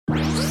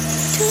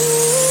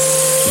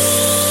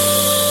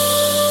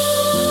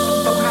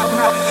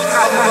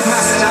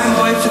Stand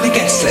by for the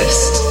guest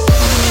list.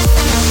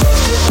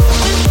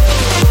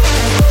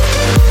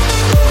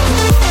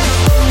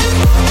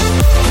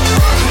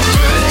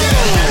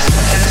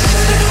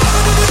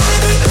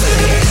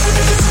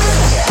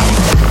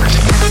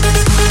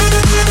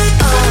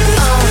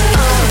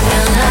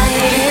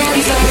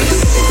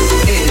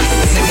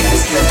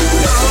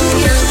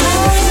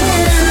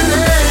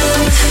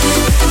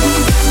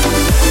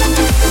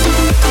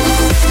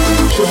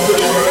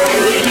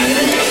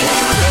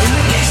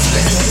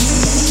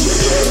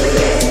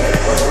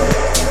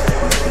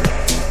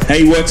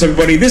 Hey, what's up,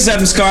 everybody? This is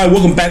Adam Sky.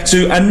 Welcome back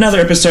to another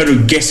episode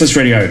of Guestless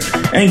Radio.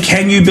 And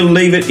can you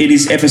believe it? It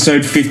is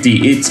episode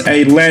 50. It's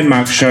a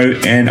landmark show,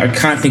 and I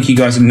can't thank you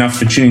guys enough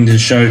for tuning to the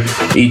show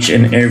each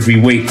and every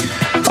week.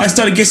 I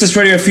started Guestless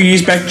Radio a few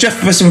years back just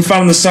for some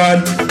fun on the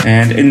side,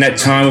 and in that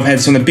time I've had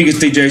some of the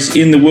biggest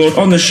DJs in the world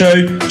on the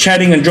show,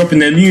 chatting and dropping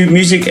their new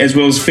music, as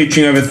well as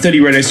featuring over 30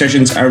 radio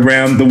stations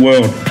around the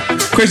world.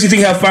 Crazy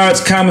thing how far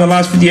it's come in the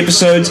last 50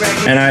 episodes,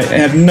 and I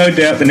have no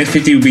doubt the next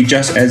 50 will be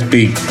just as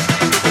big.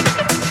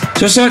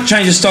 So I slight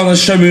change of style on the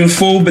show moving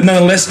forward, but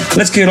nonetheless,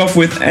 let's get it off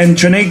with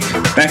Antronig,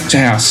 Back to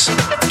House.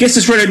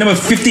 Guestless Radio number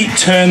 50,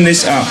 turn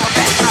this up.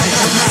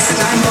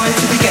 Stand by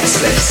for the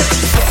guest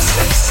list.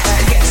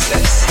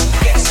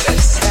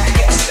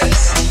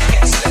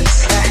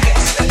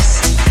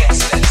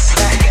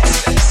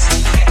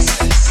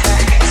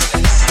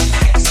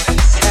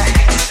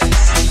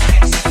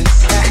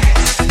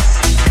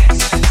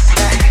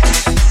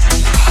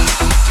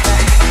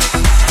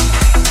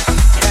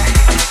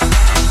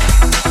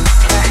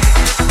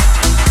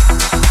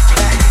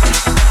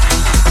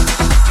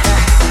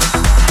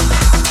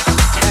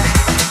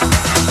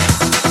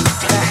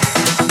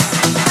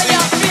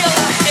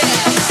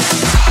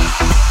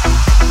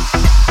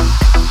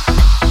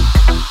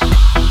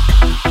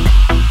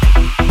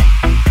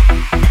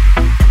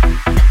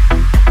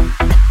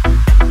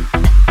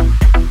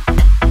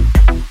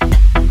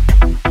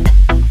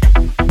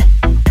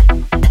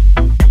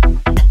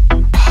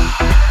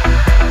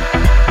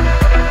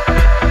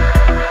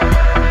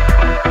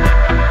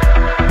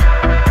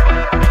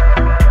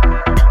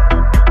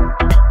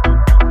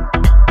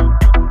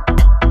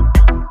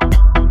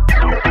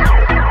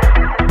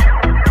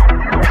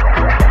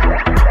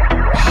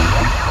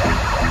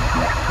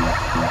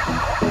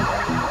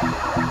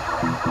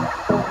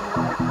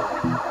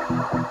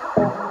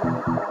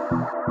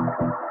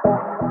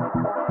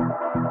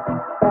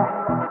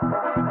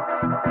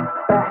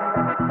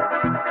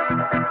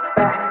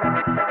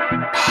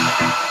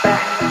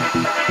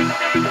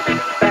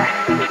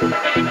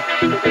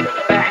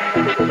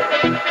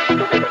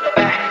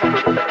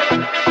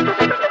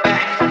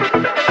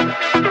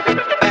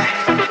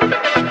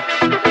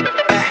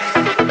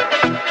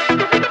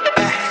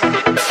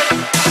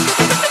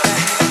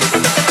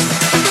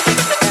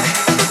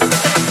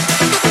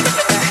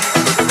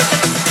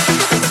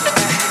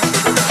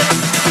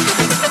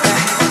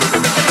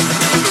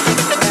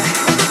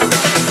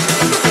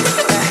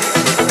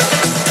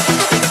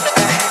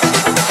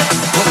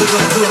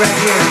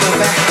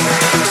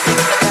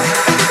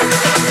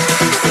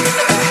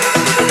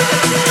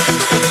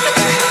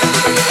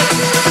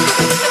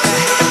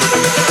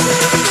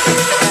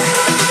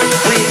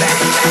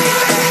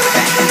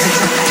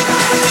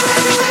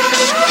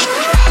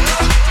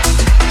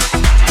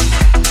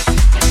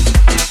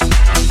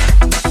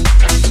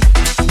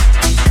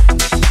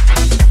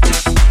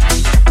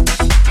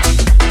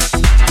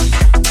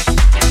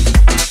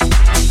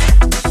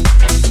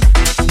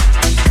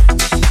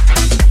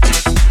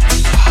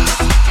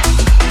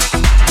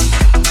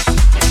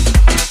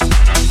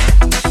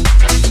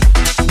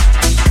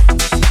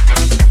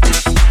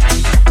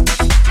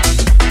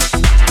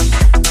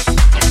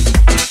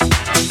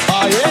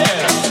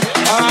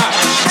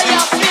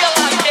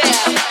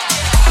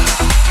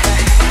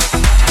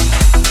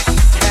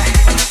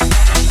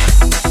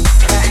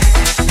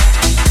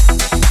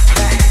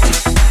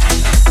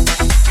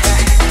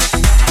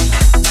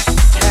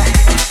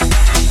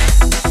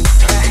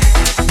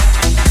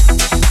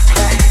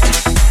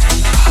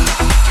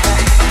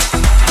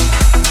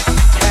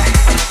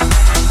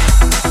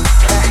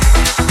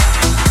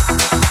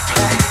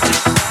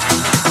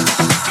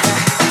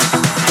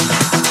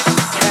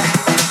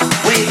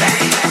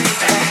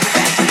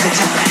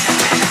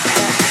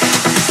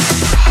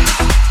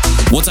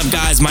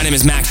 My name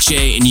is Mac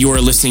J, and you are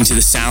listening to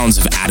the sounds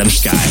of Adam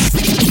Sky.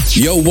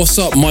 Yo, what's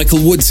up?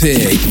 Michael Woods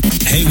here.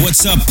 Hey,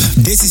 what's up?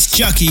 This is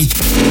Chucky.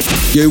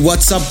 Yo,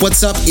 what's up?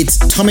 What's up? It's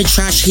Tommy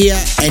Trash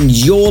here, and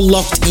you're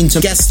locked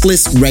into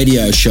Guestless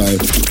Radio Show.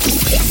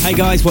 Hey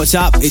guys, what's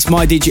up? It's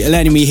My Digital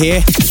Enemy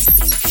here.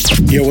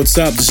 Yo, what's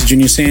up? This is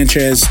Junior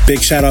Sanchez.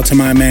 Big shout out to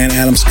my man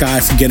Adam Sky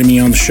for getting me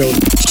on the show.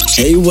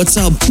 Hey, what's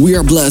up? We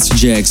are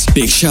Blasterjaxx.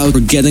 Big shout out for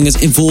getting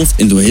us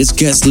involved into his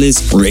guest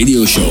list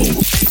radio show.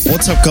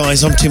 What's up,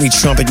 guys? I'm Timmy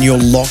Trumpet, and you're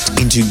locked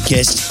into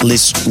Guest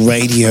List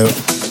Radio.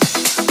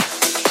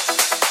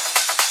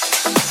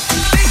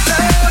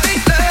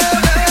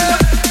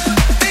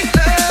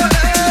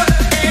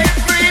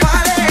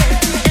 Everybody,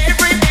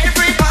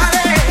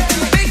 everybody,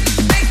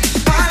 big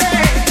party.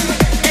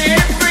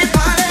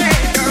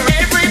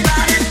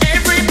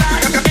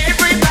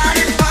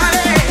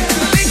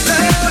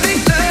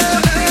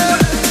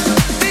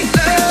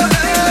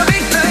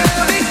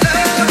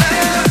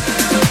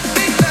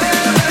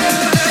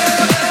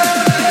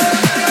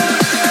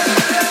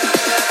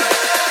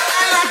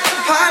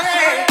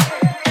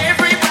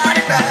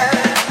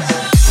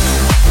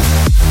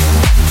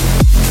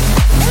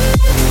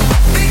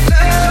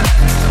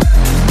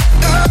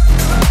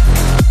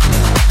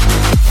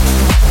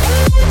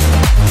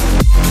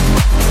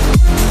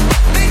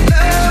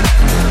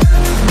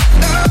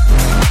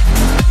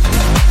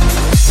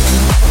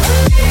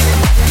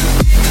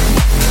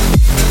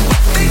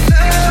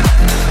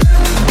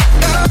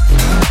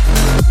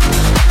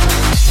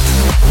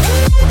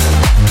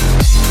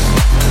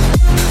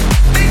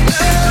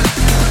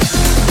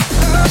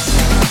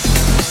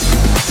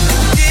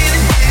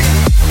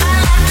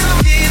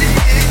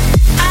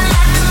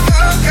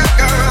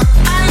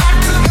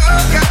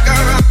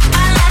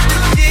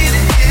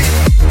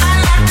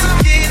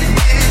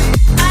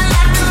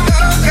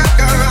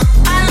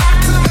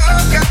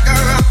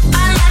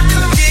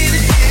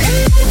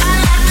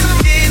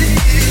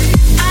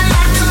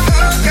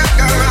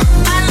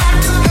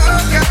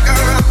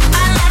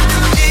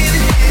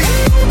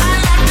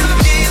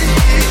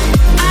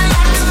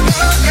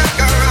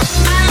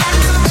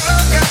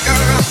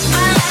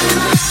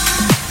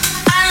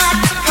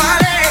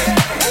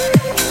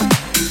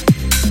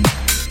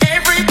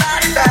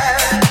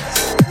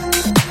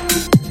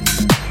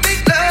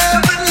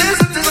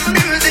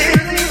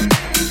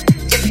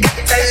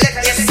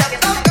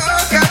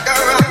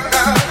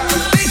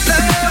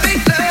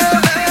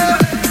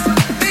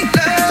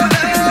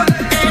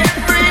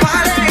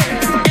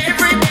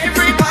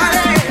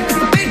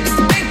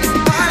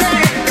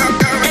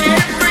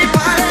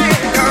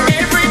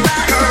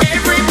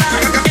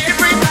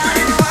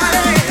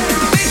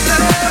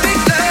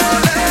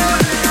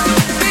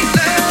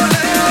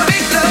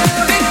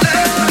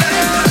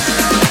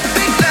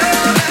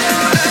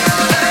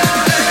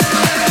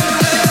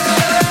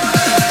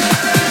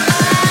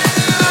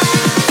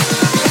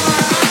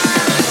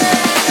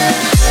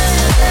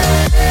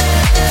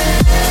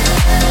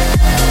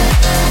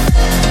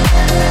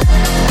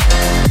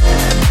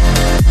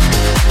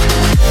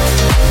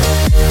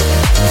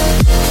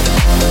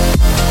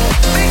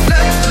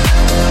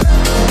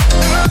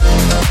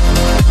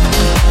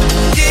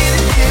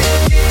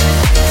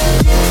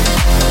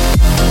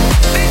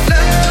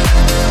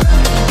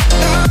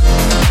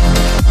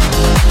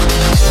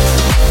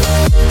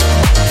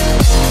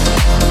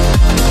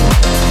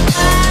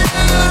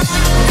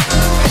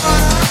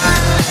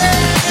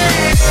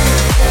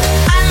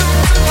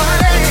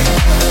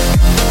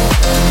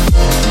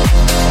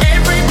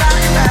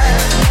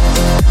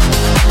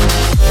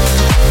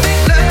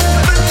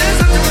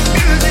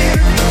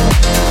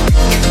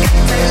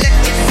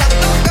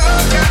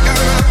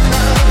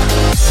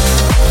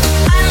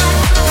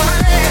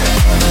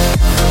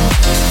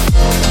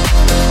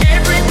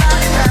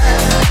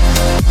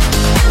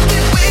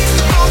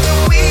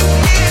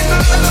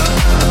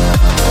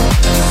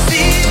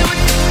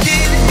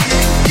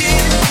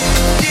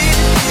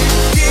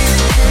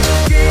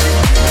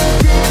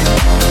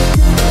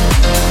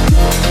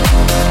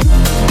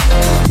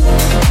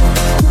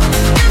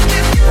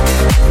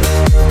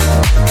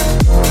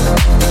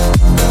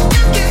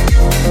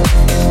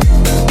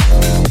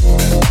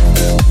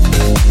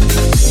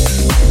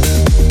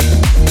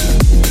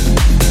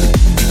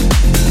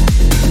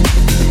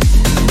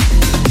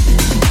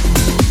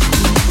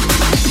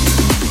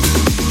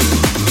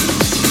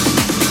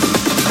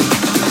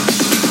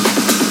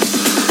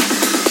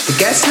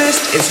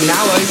 is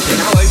now open.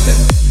 Now open.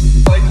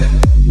 Open.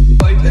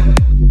 Open.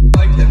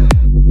 Open.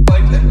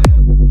 Open.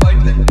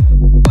 Open. Open.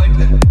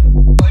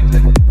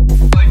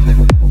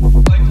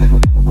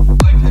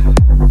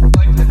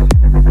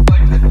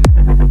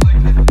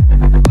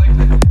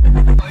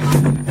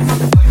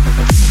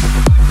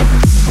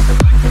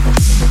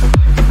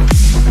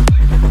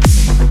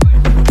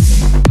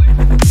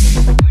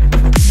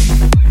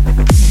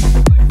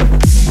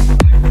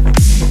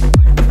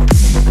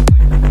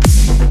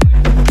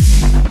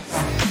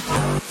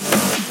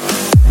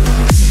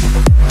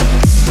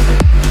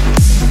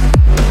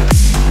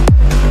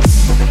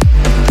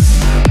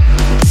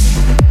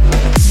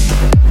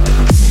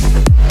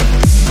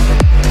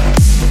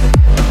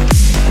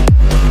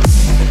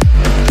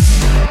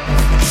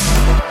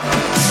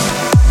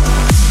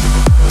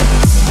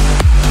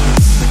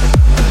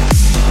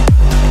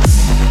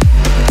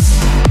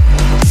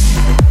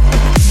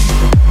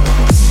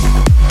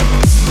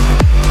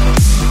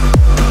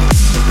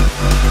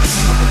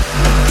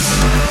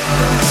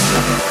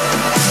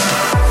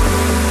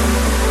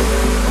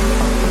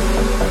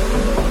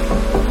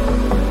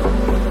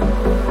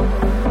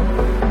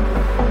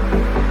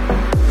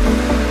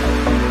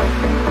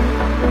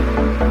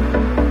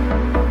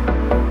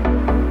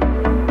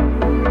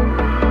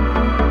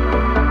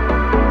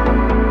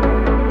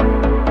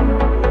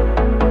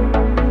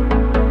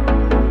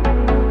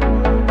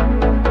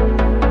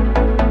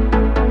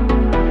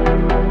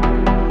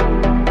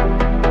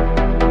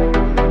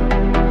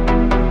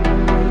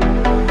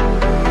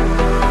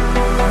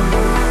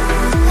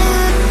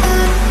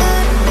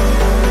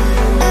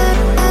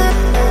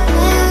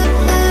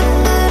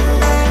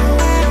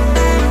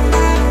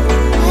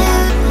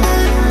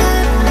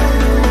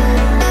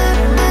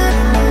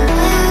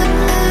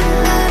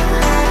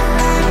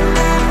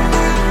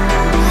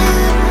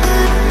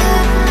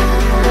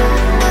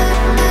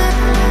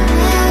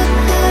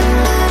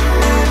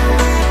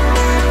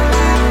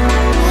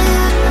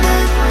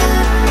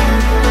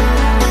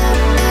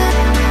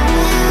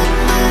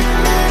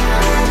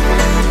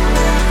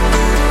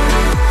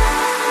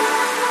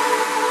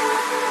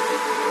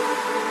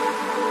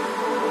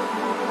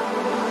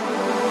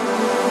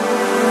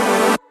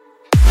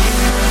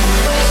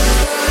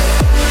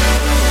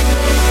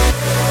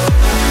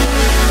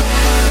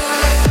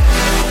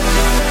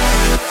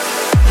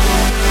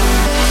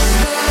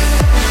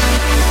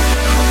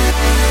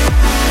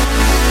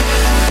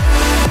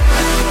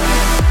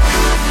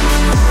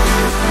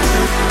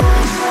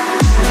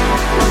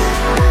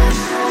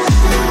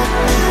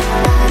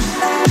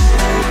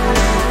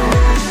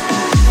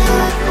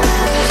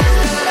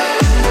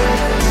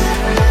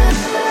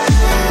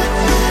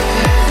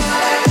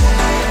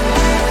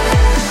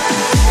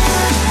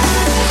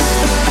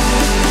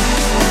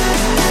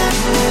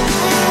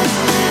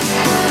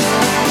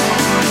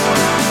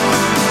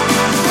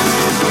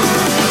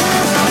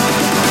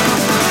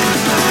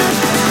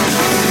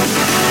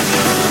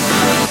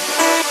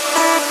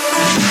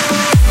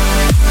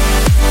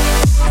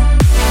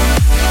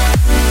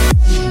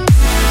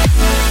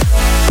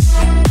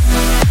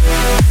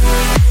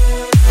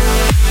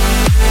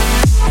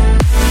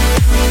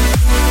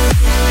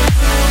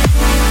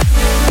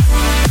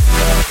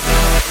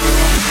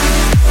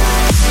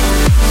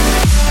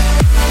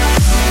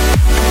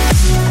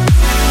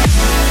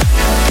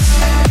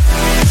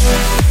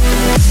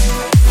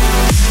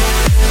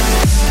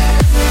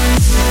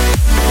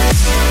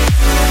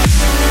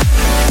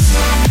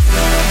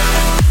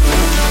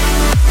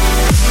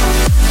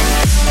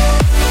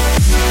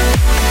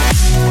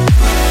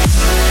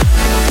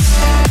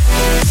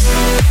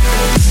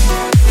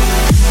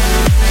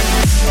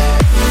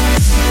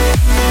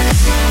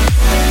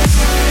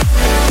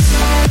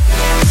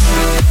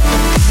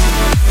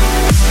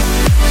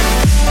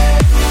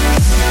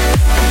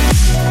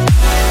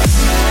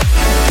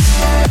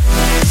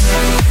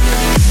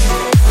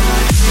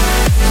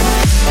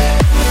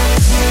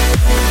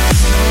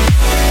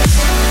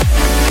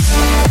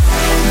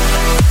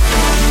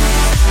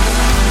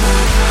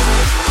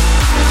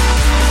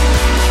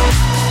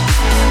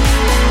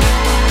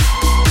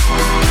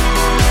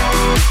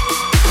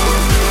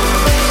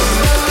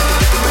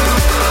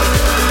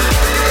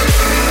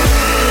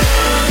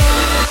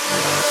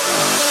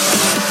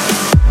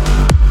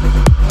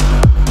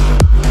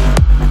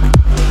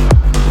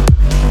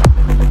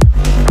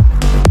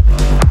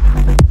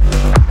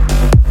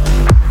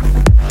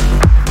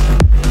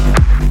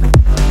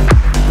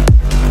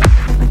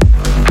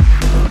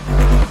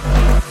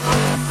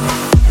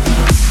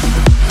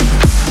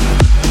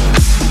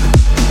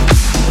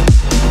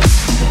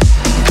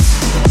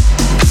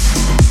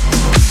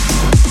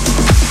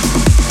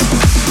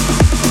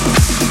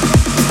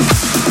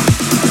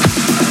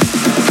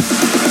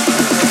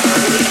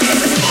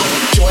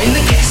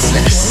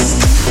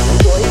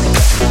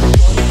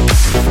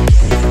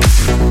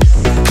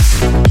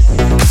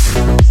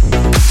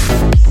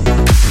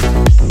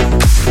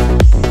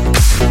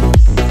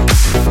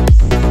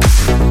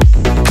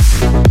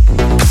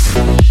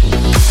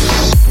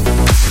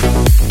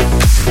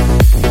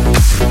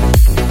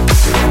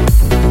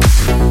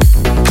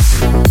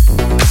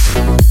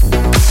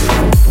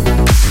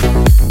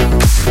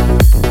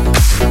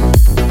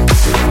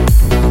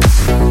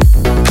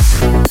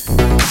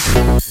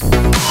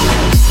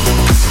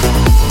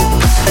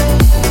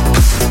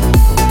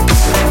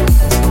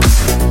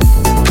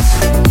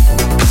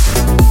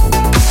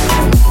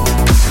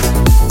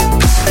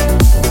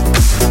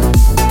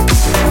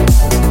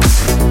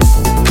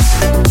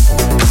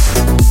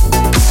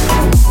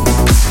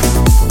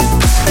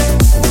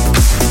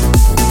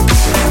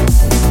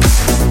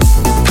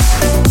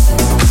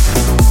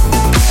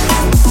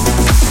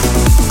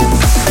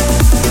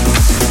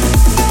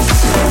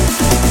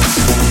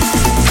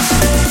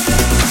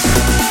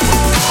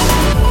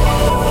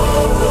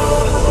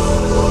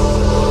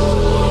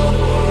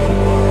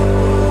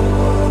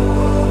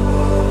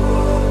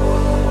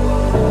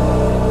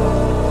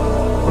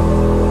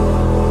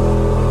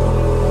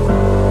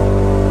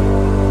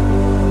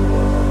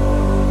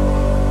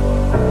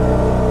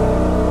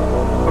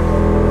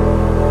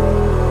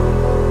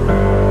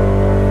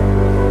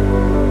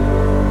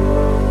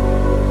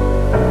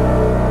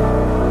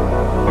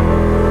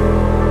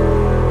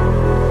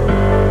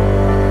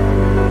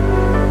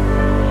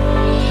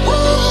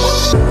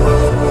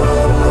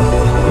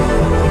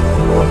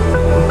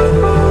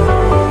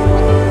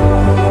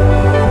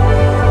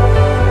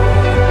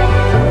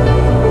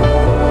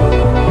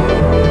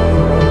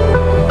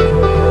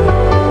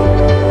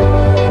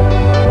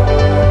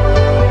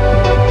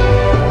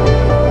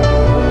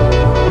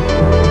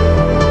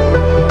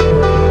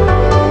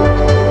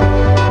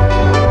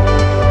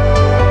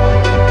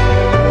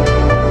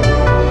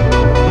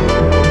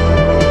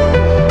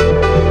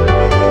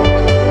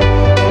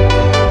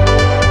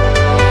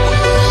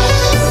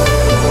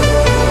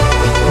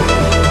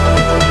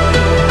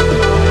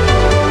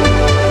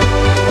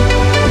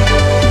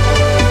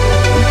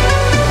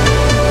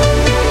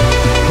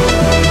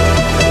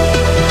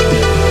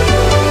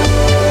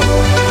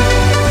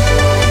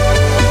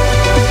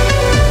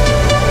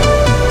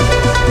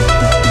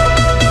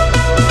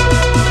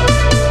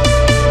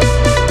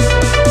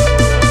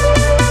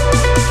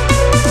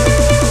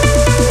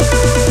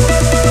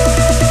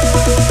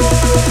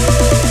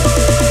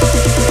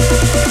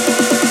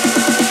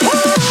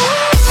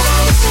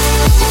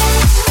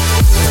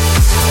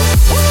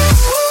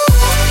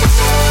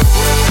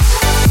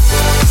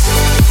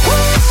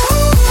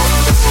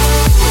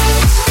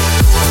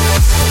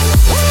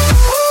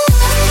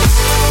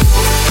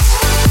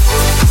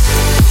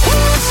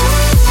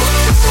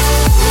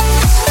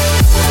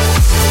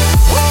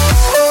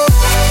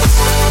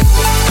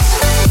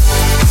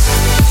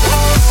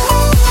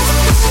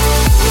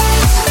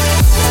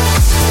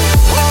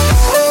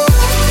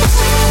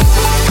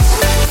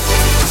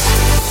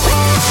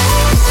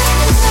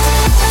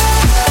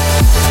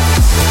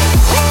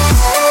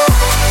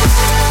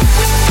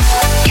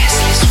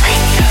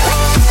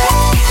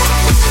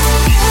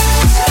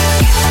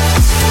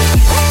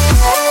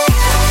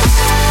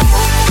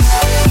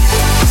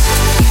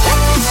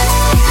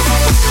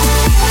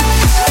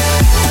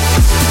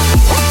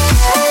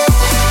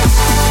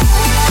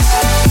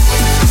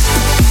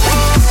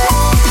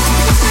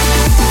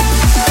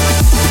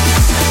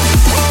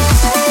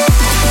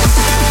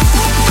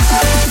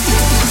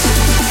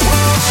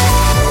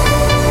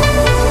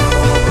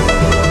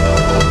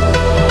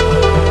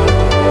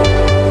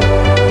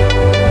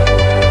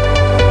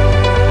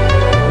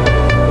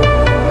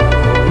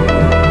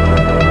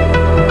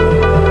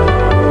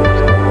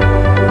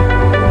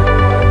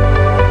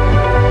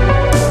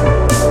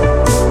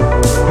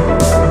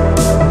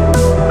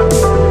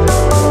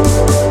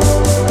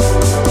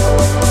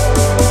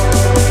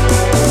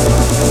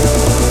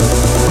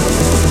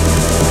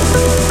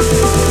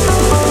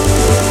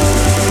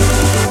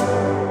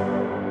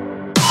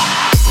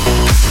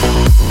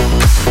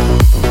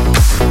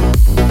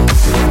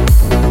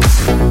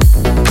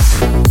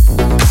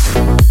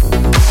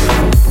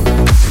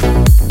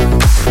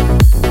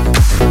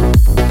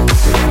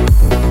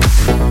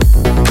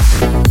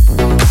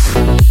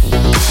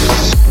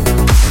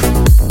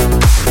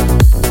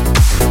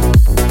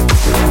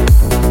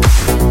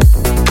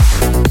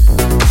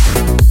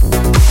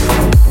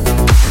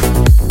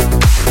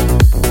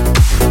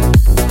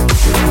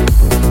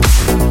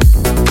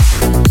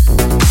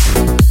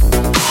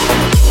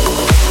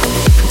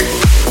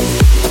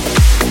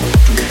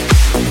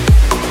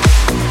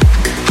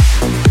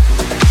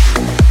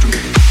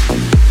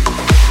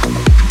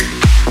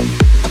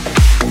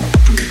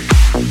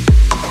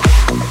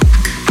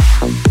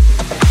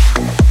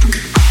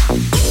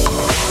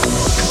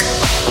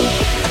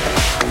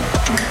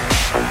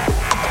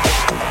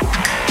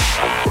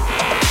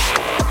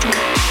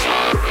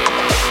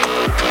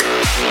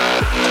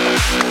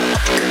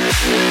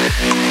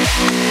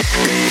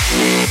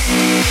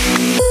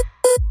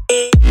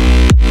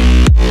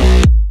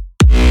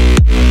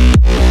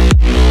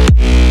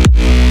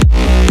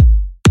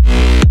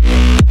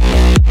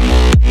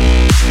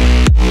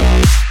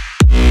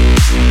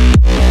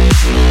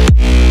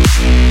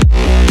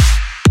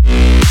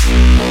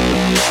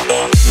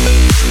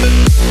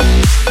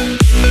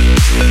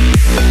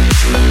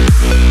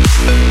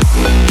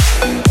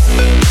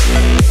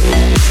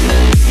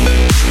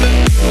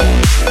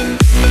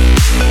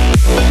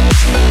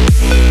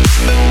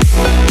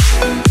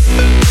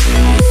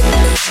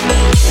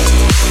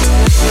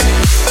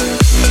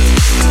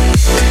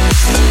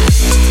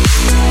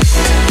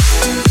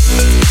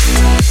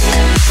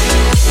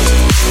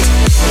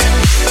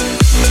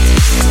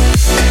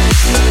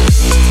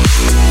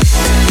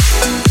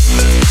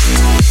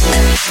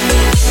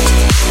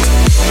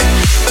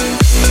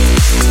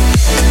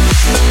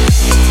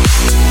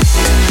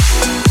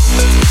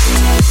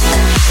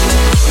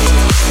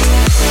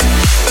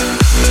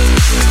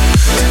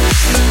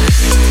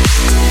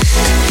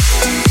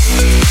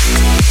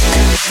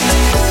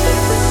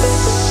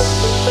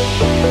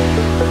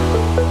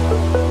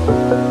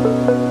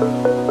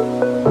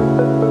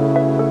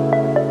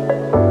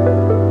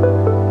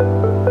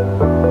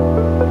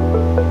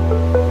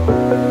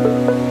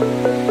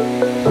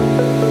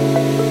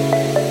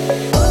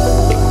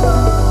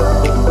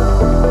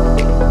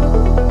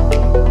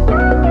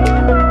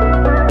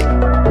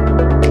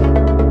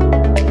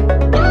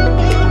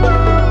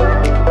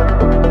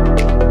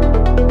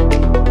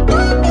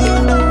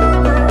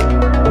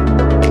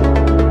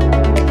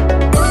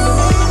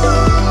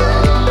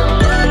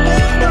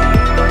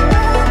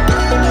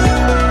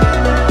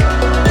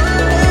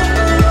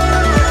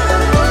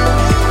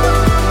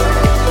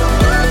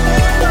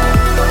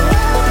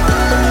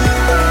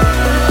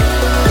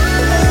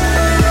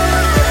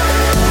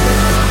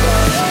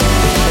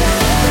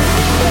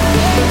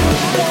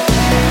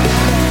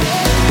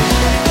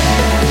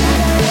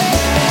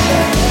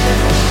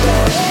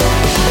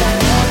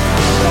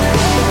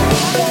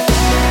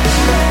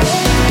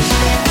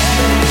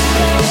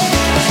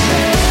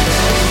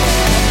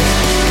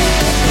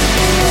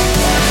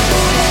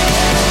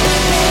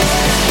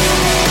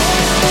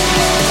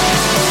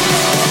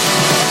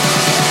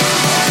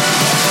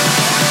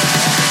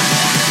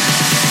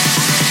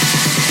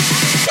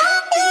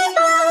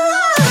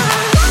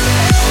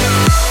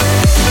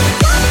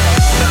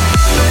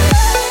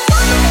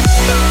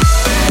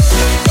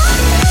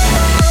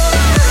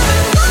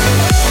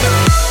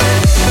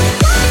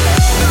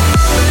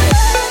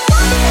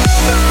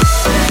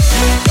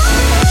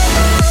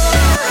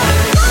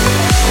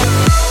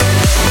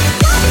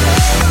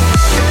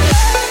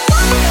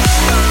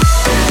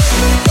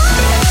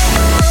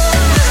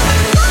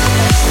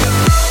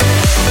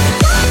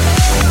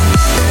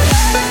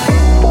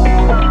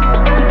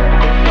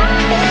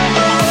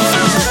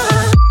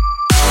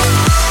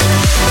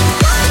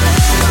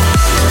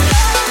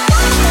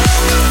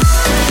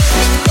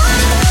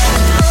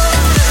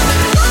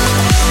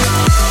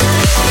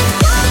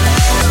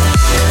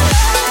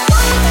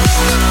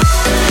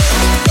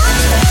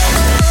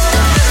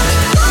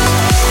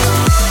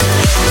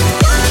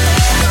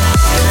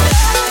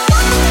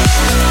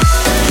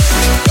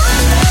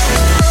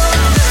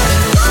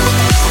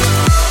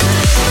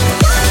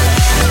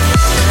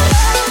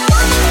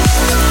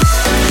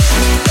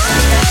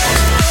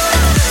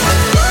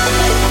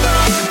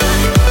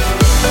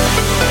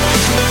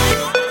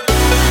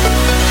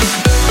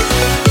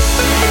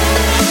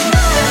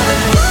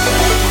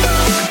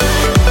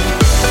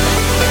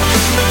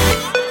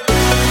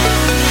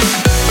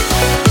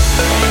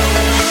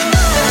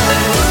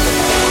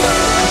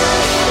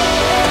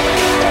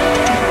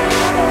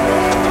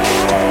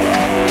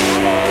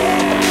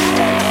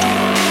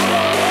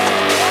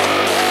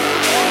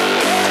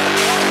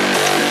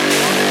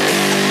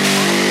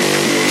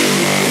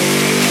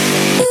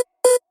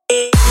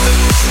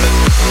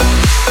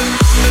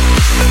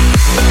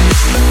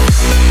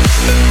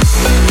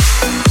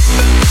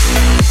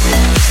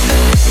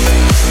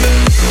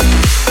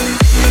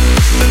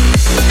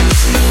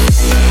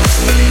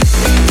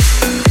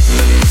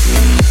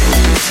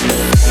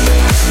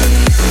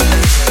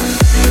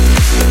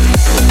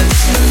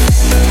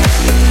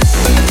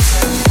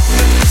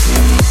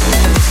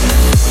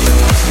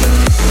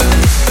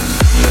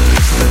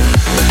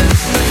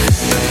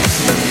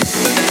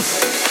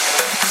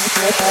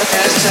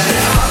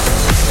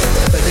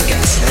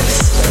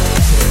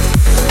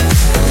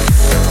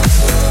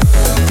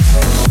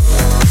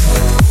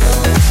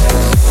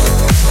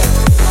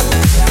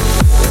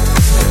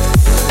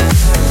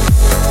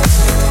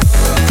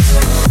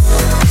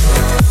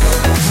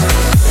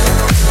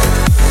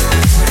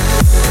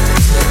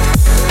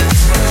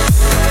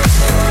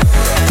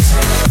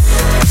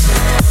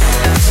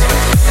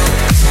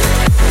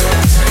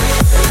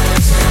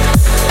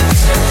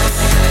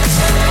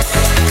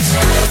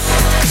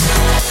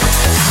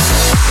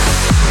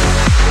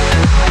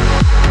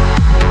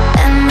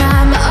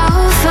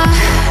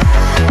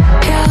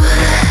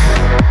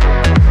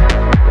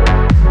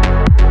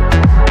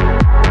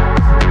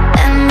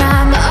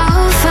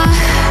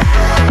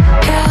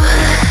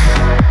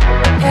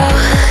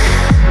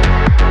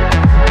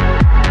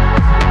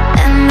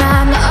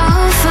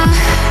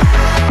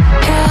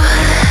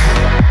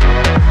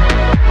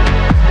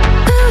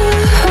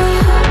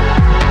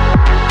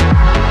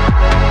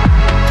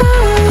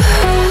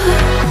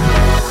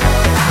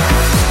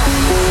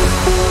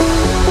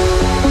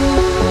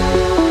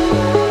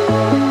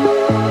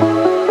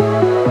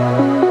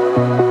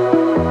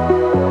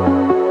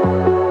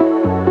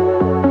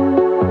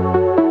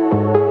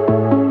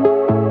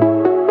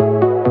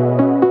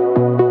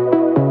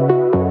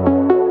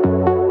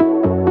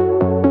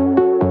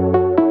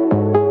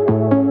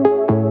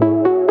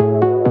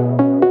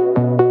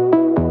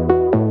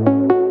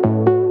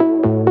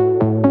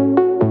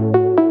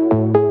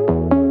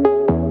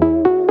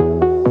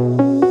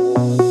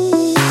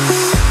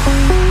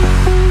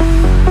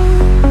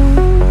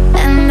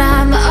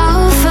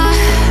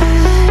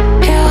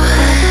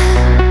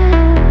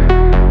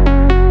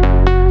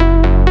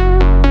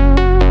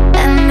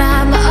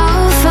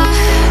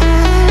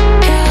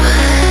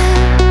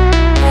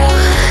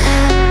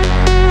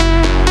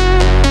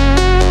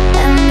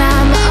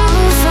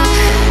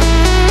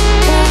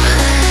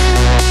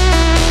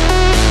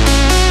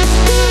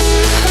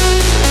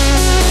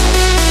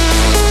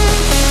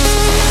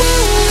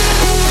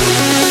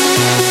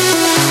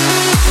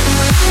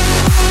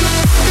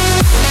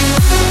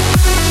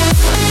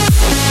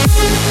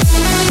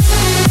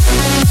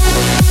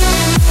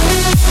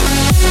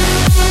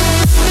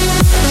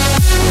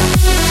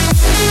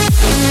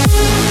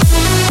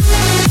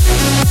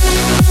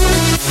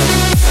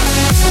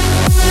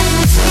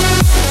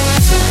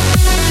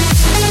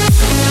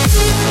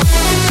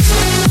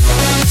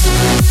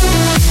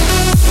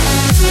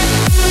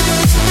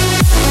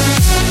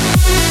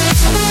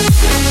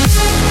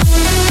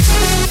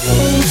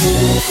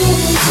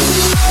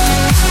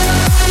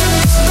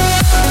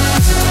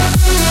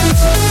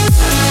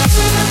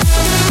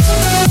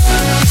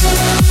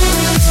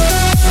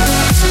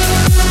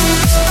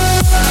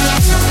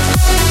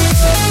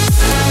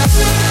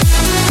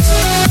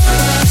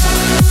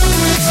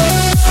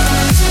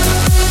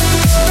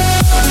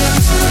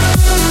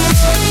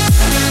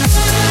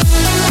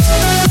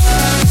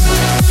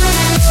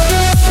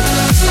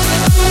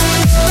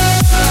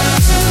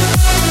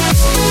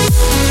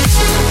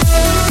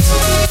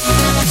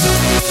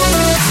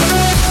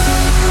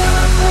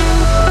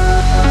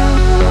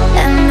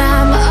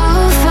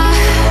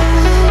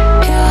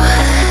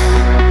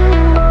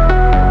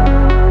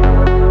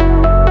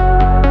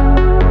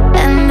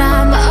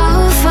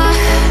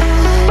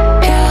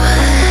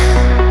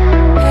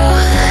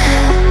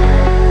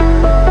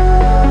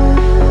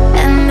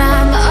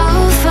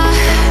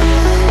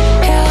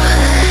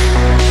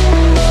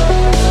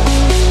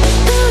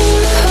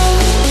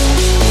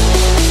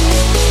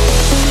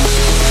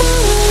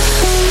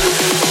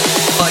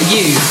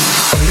 you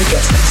on the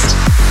guest list.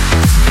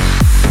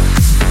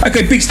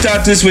 Okay, big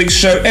start to this week's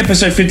show,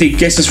 episode 50,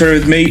 Guest List Radio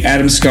with me,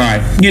 Adam Sky.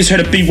 You just heard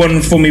a big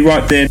one for me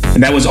right there,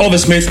 and that was Oliver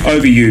Smith,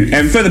 Over You.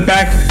 And further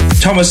back,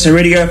 Thomas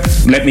Heredia,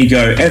 Let Me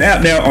Go. And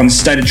out now on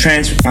State of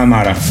Trance with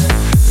Armada.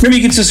 Remember,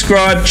 you can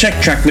subscribe,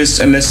 check track lists,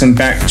 and listen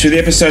back to the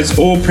episodes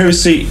all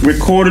previously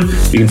recorded.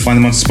 You can find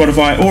them on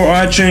Spotify or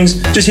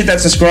iTunes. Just hit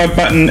that subscribe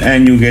button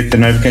and you'll get the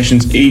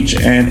notifications each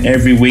and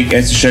every week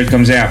as the show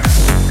comes out.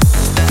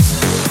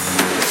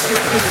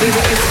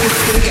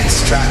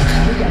 Guest track.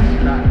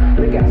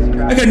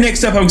 Okay,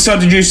 next up, I'm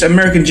excited to introduce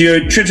American duo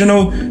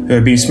Tritonal, who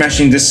have been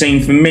smashing the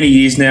scene for many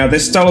years now. Their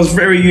style is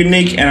very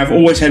unique, and I've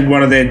always had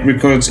one of their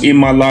records in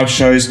my live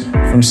shows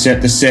from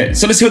set to set.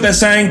 So let's see what they're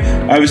saying.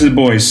 Over to the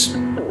boys.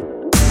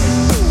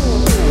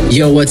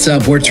 Yo, what's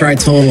up? We're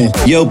Tritonal.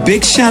 Yo,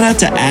 big shout out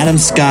to Adam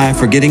Sky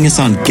for getting us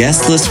on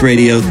Guest List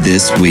Radio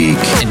this week.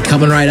 And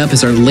coming right up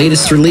is our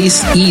latest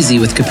release, Easy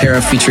with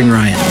Capera featuring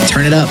Ryan.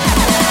 Turn it up.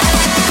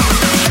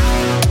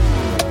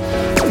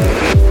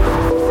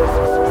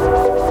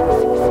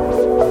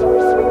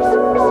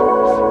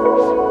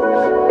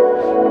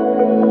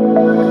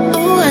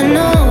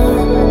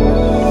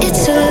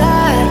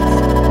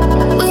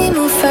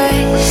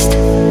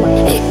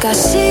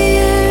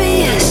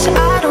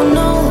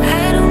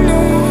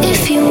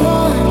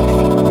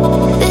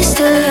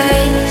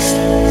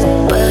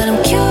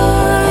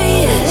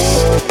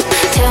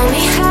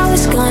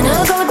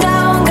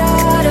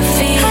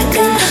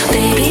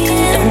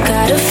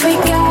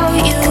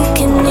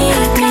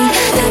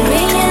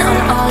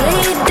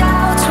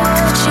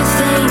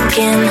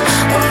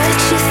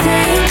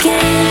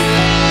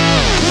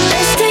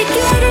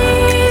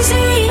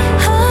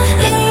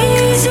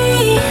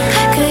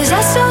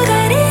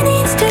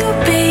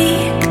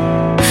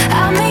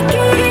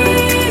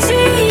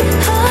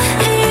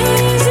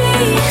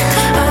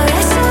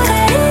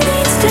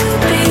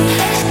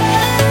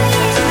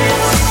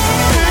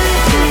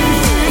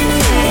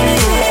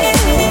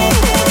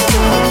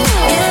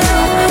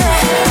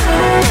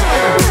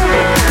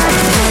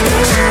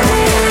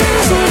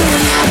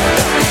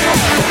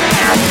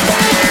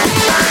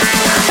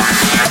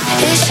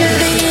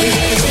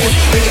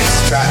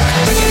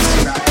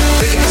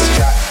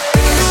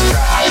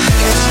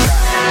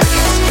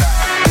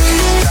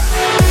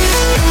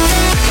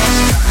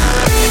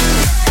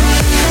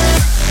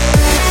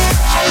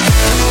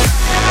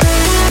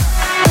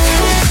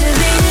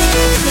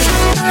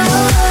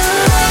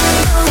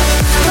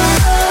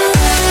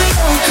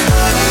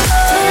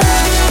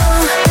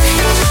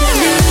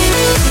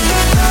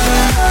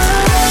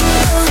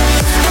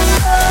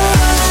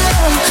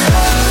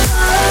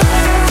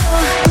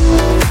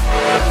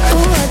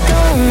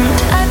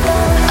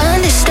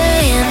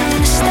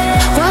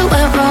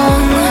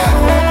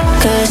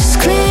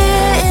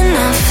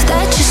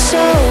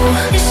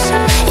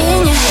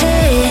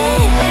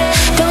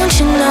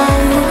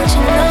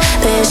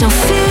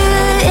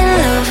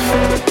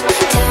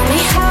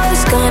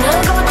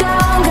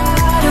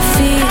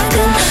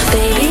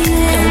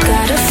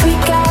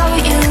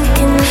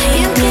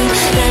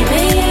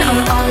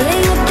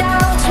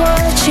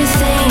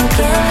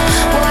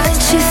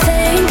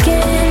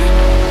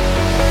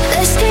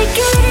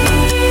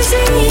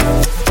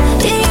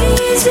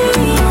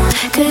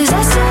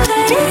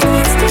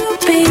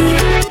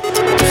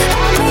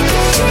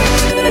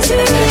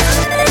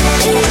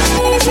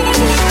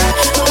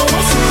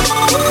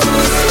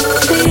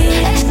 Be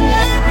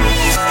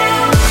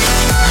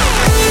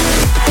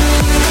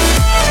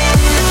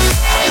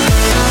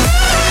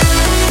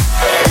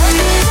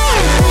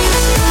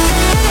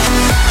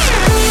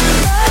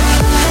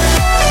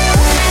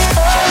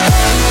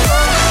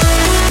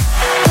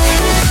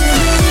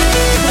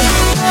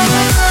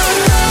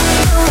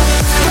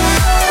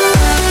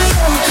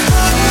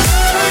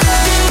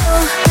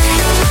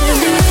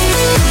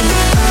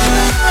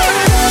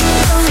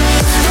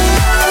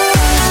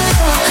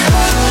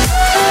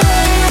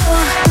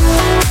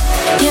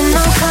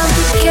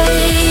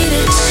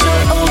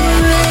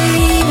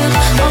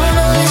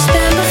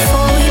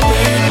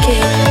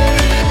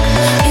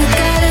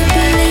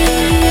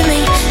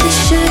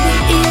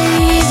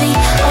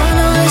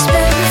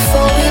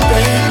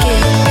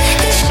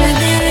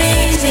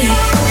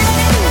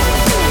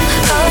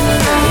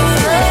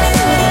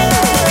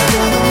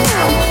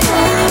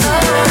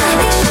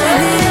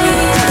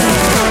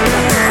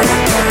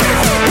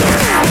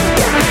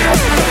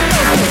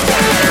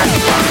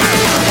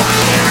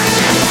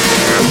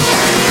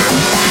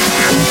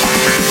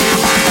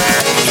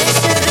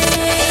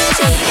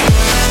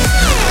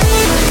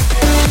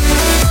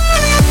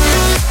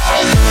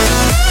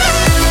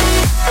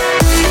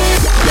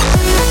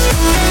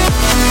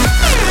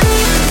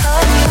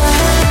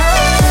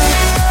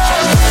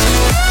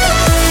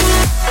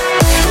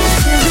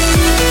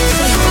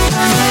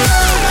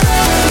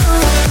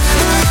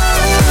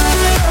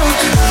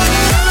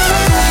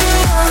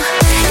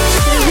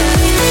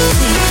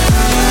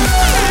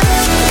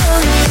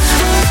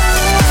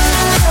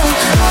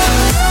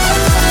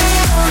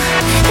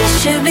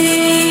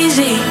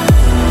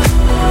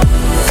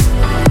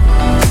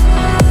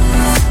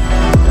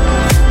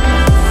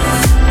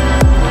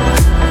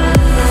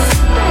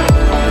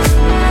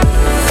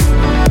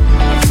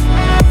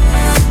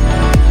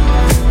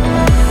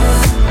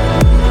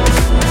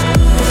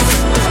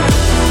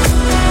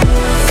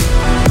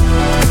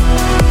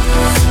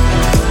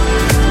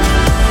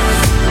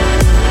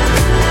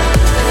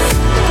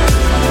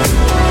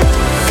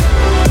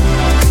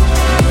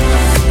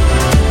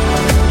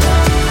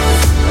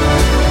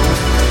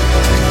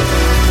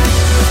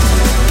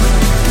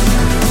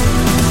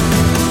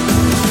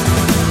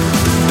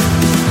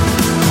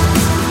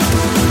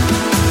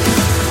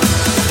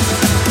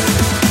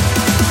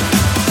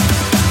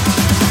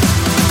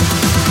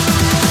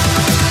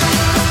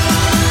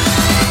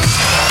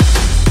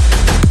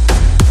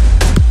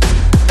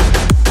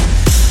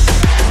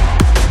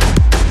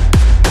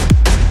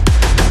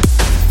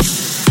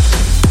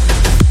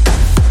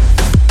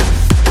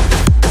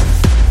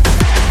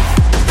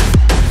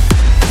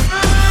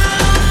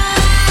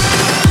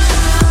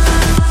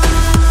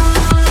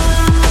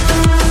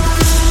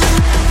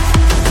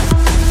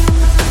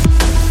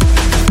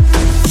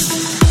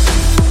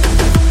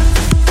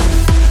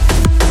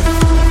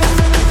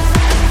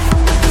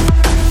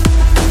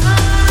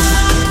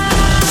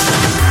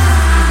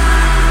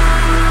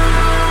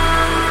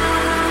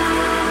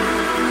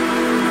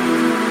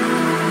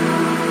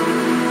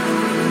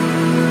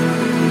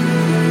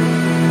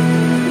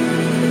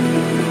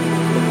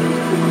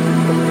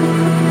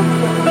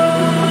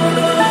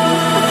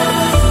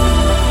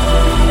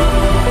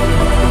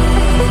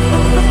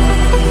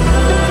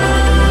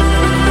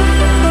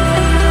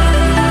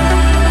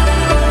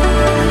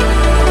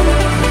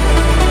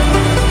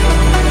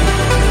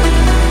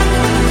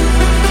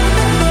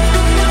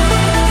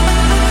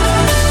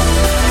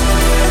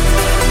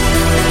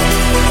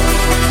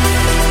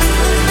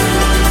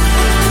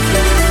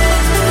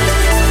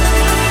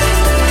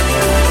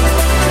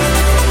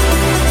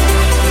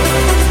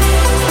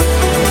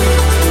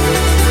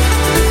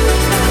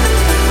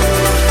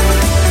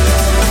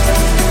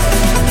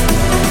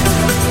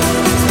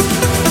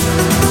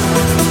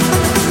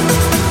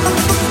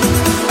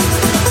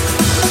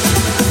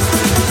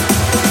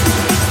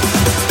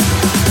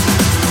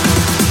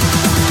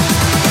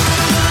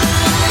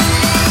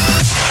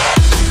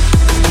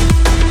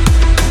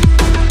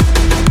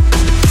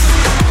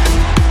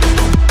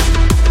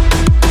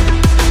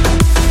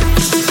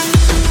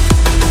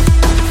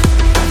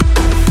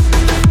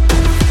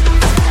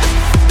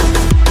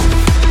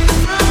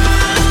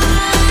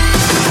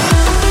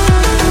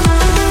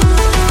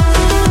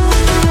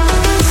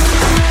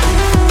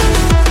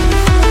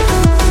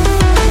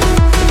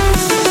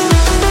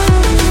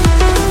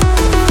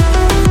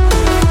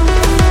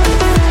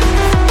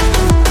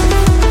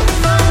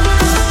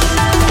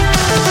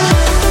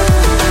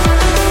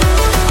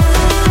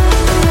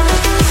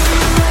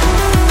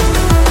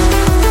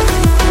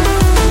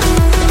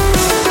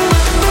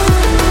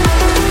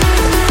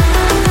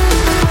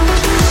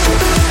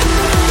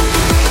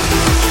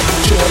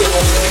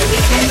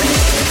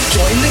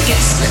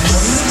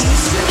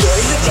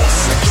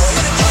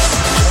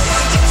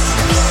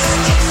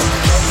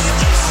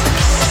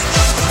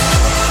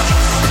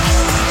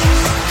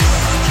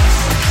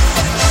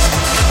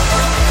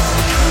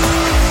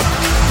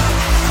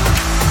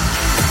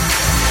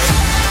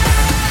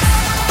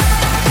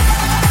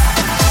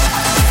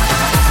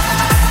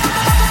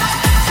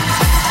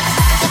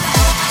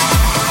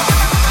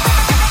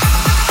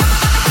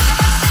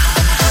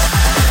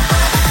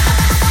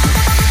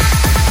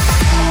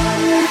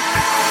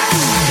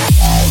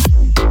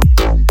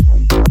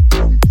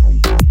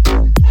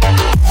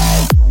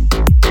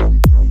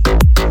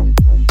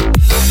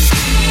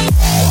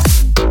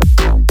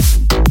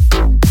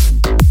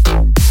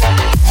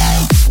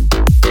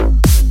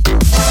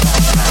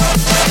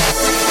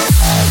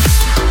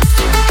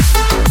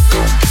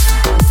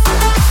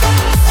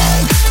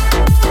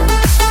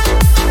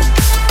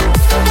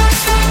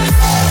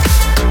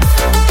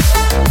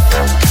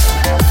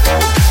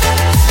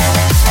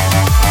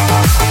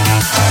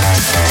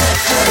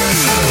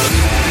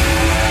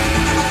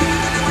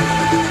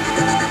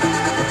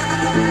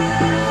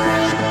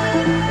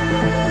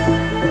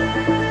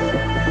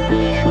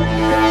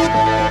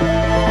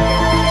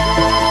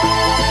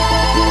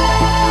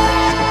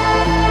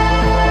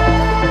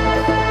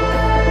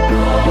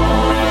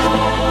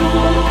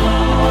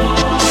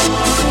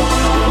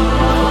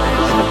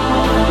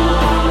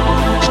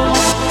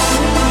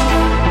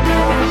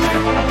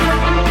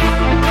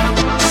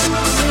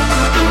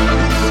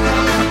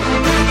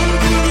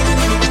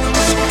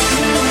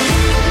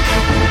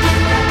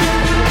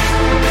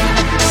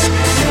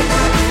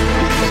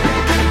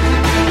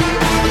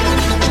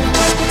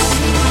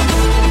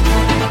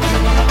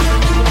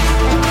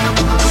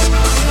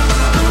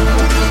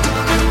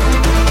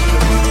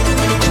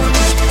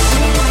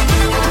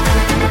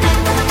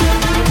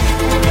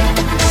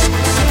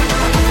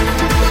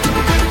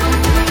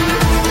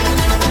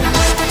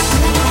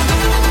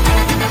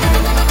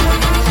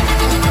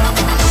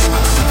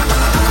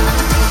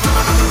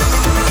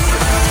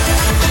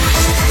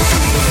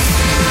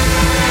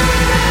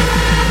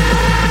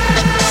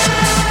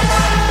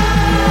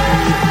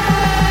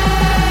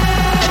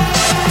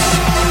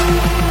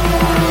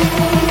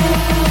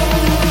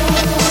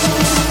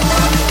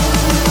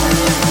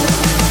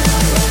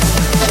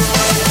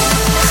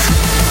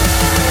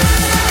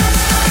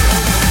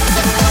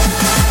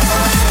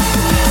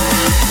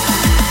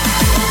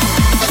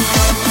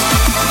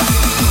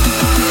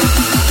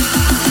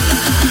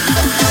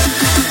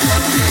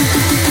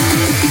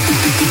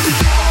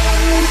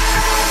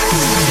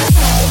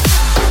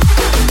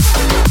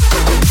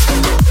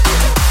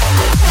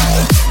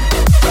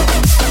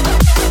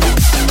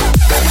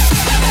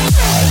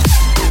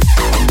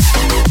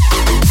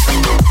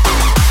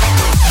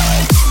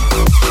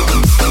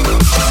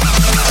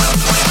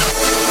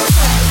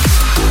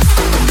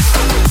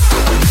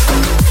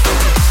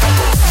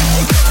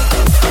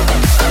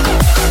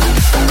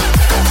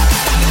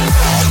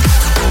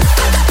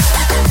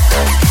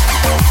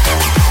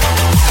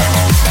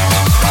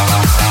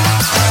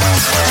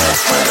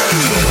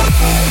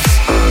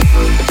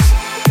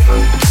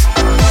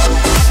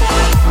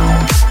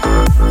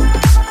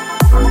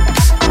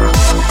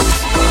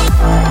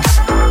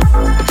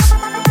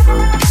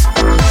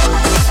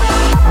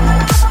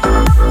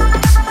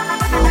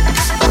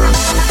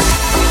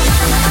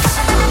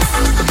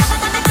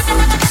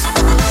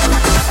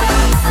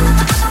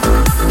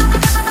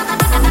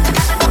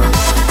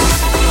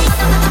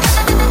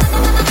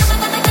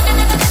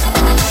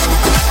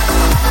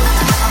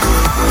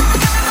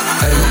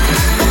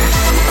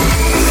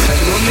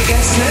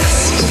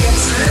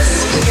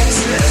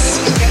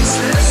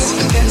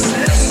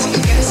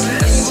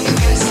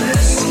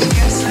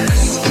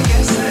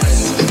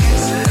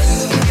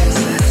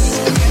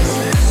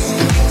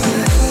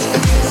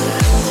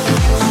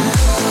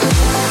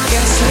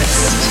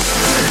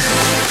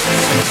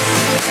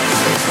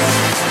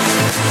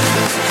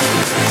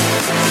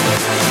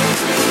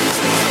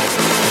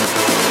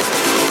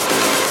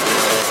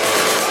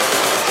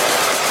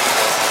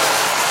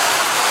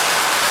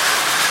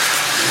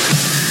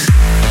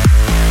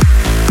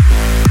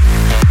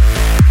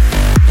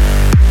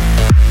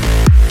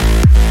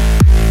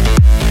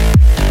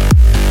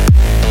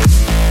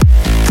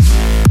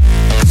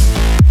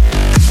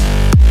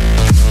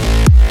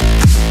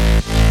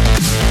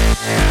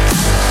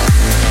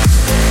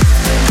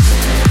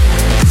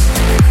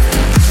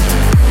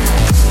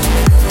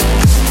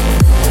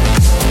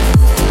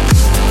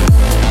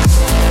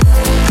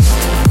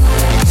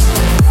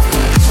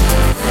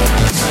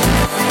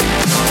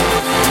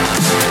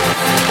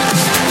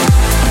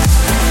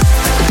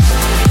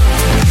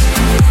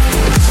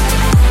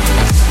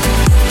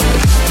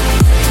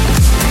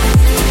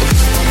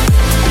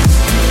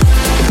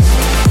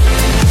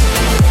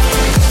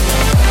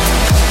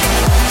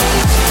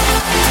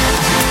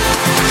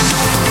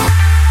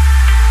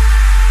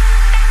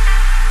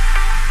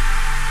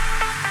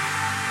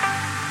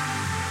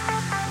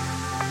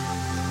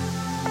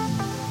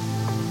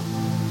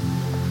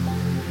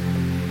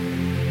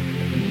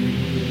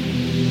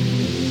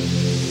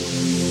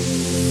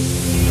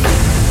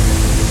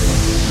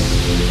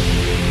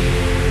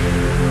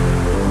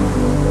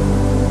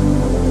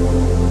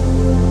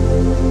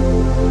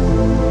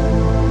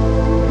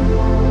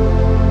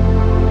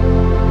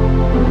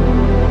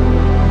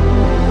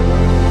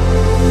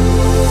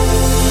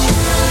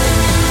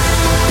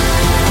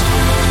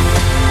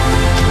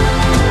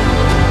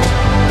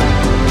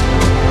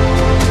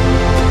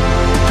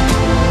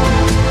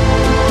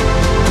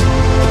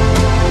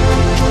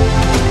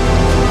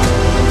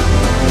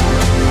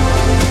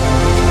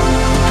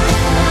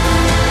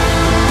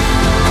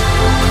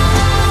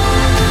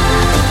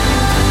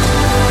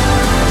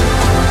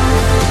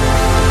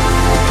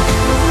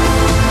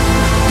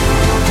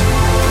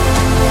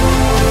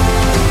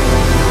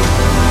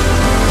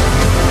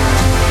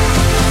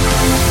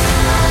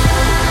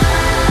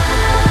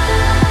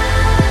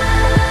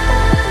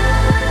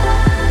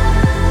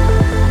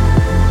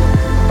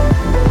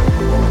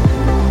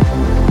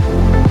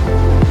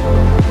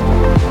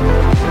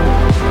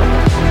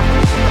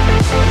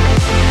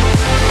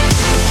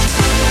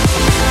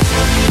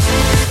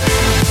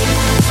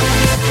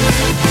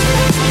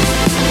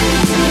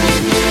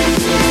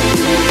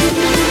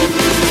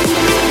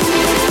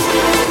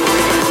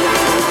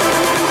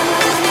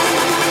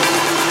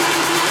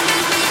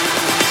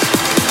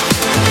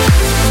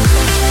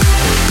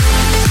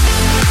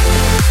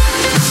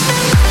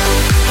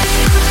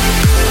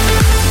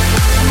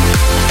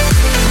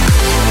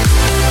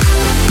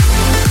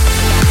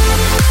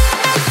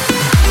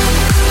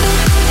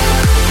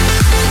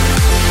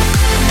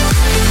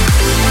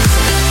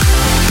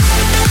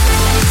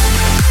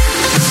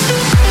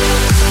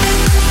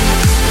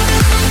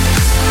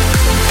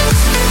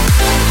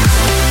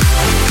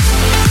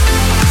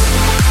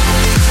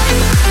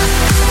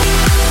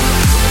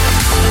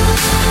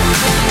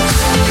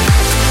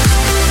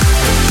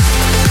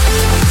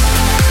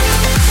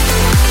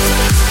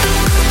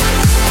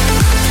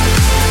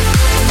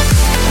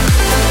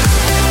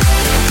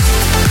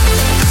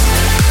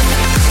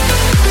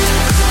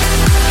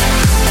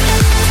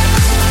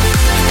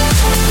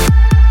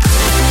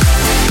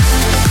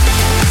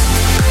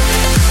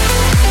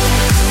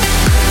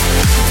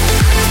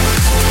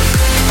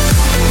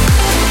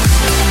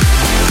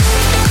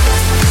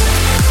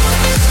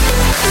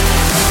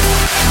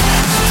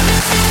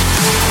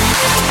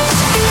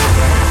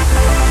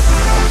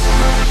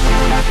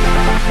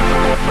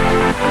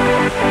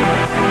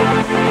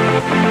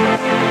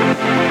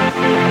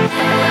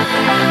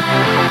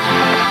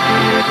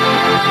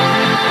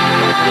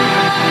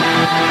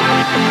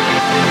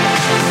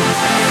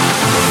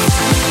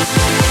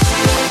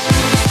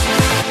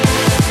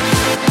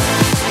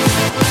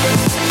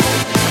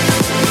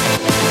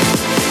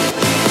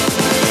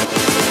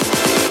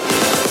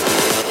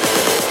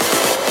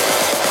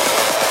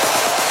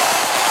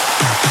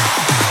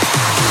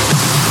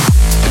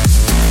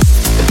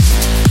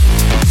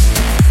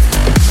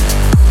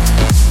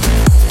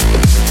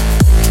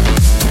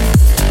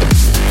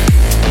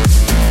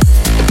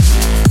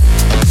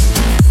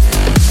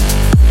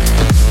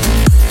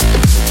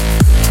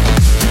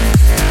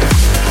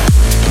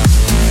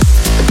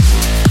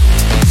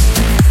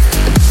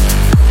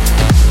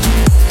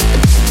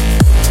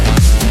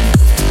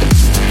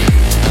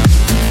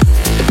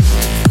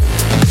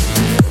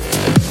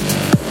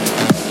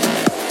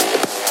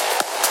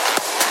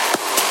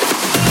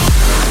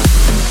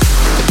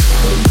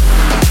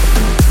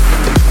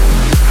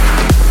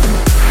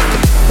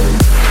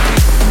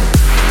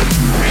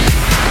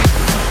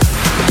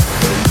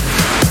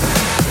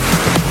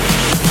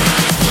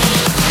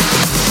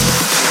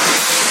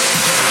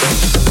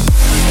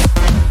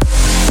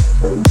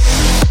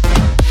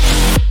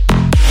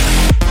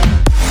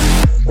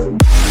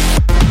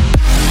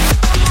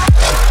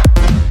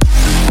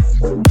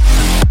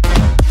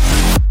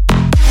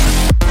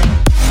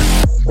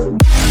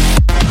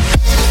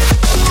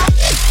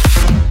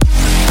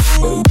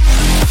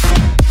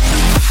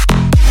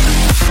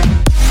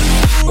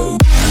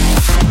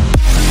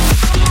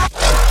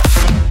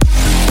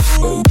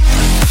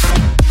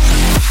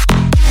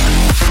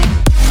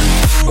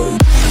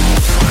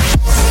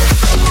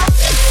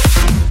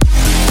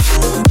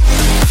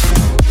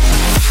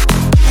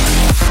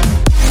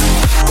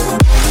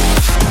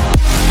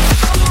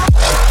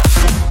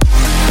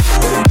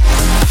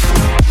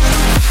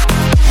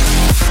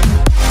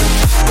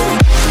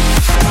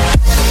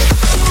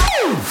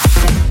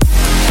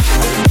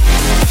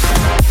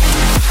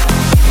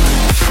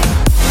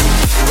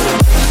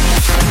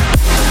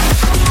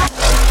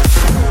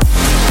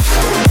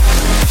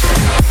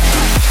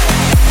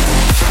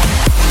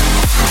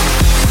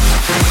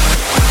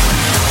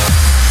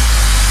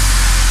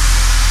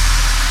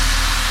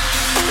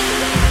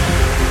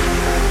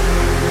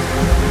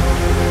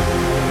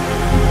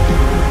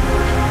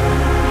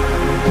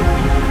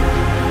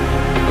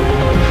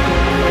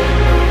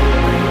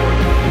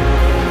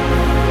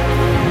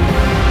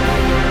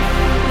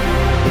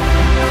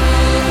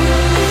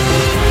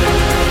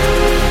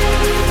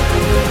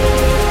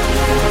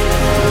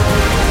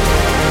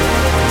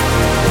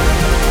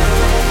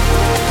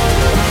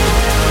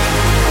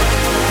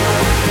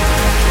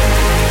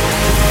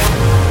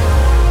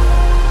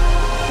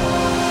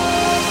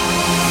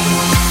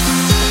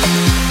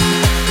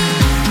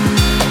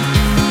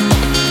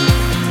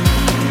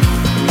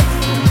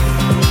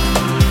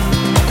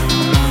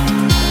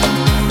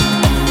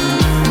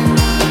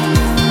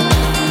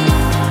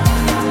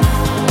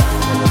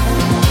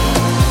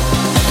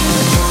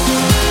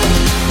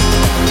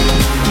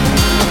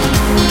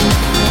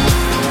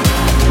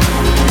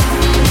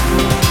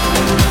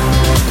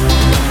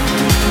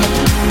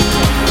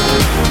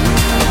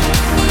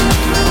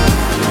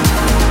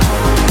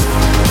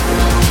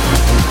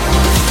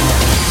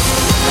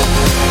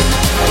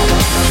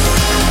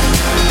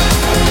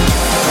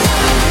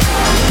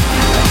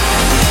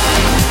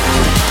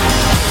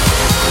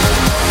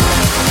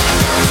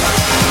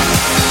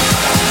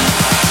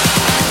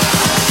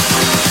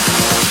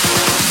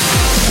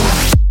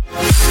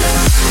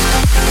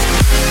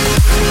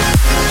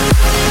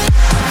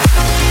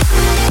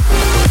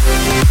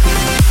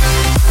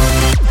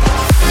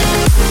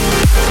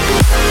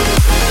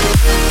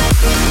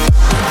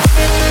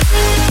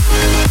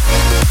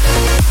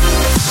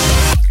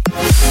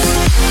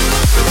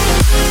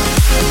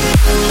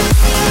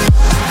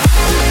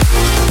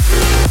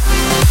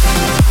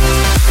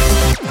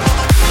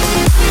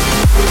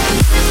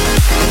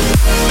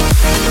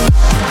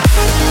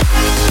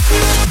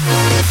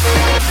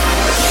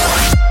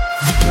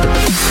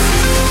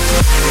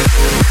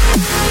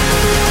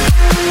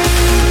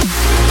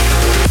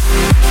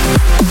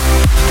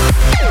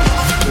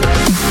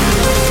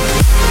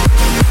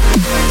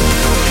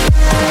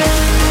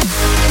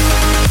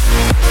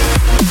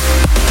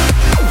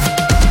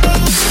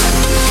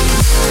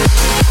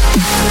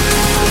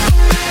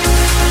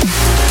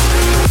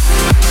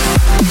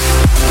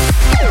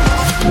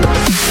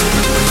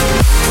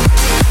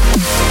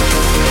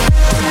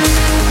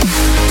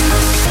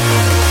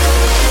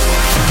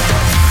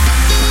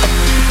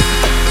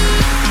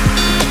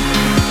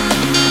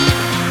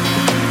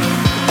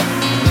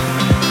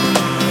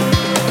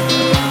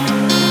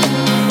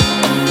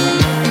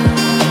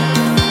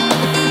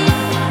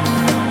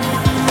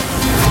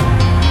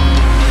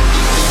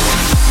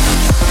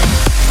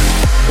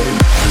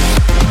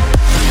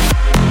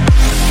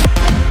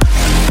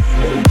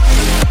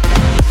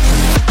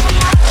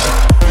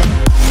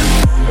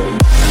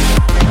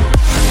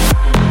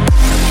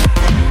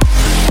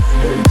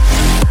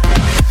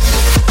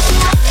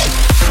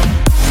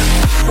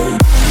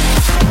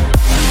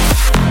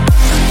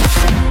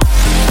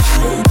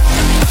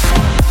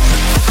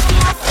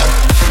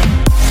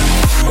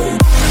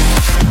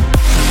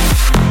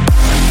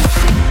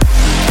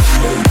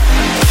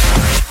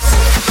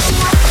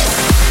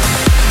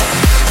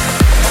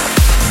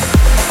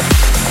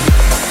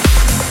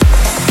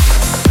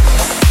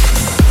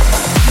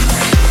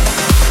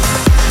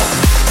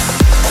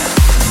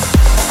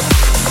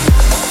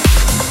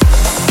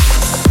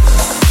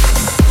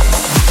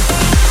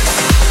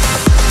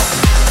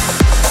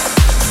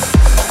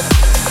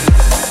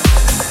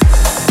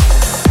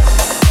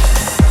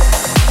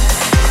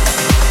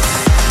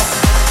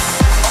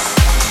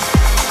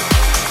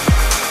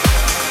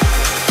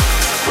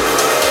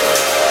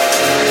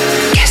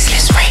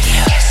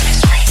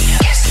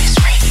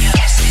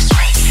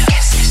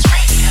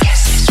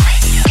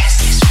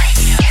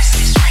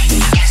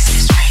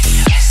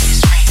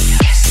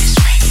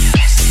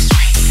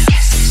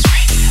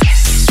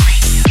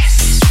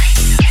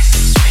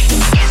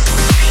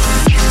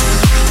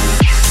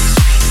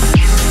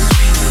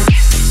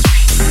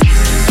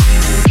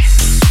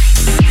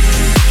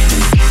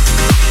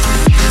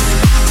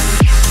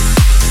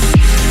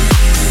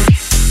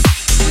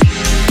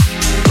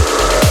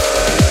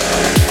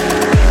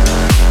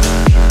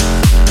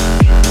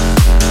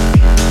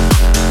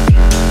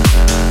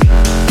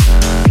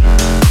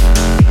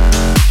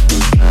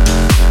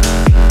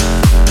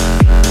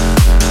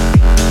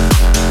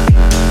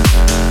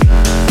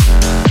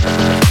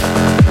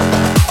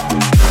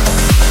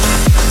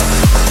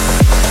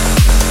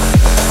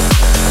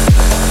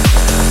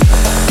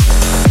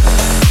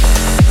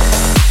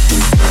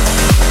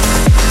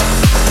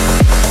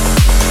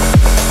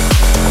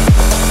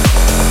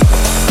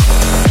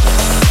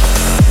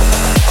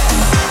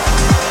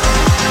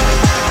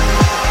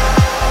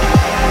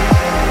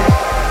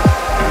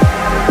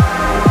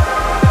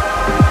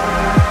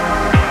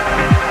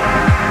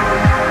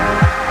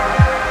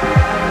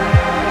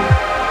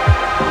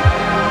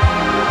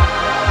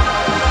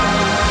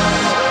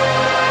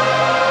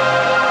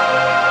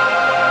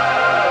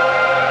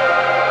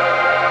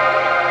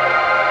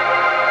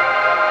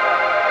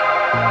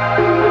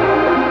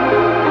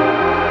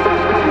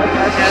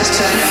Let's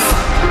turn it up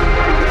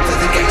for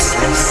the guest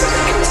list.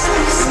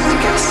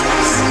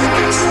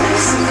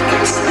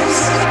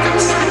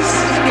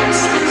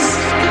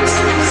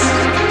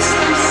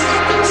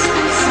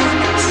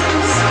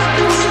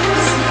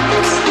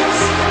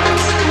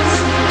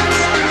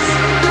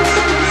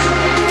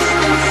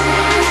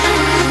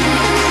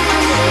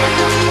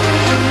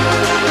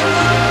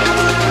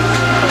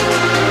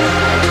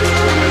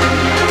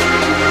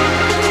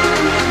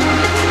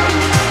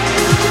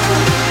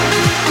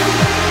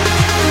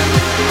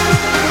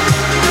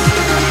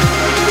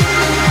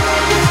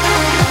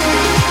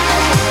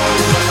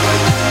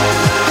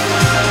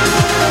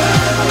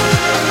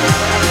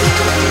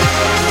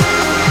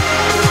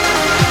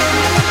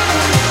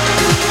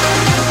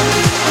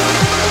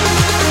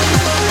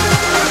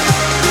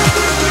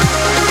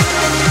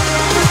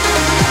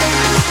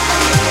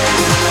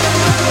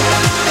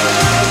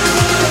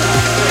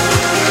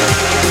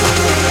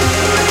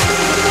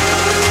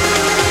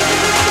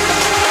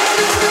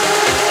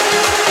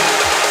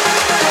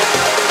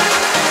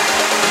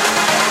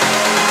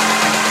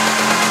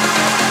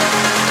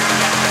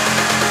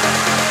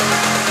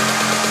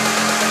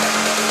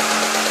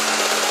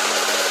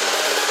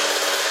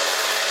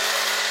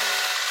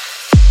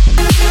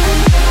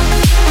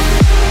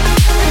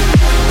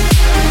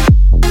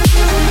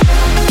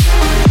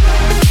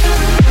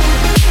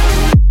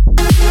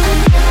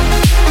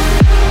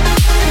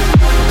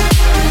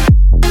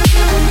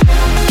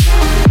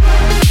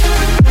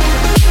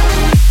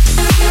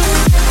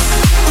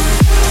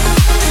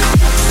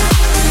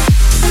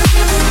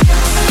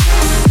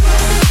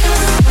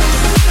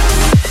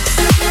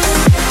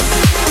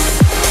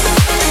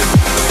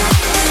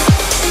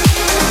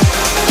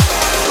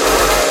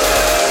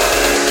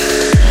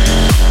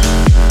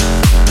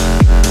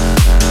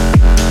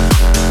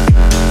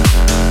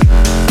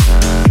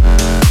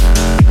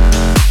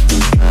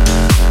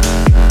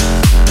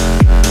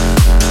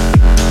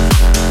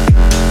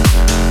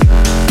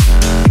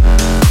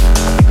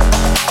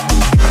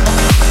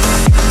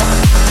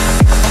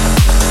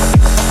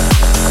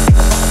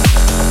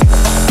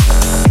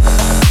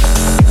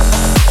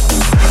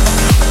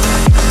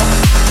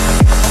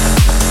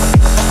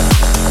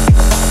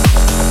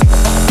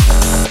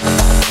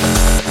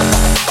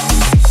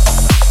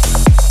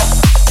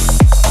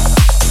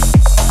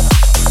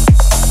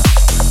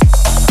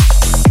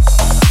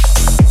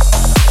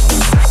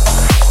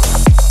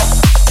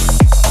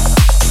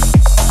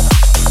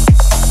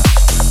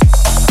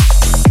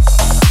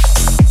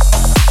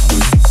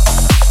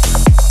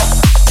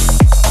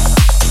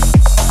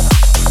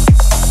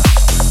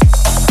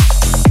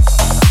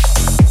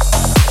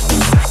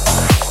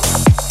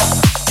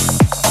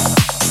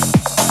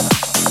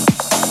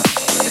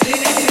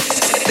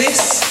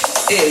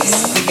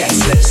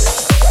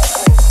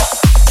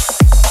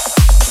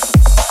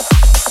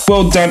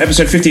 Well done,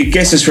 episode 50 of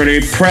Guest List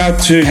Radio. Proud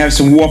to have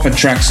some whopper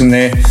tracks in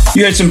there.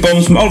 You heard some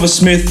bombs from Oliver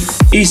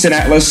Smith, Eastern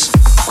Atlas,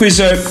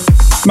 Quizzo,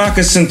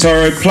 Marcus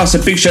Santoro, plus a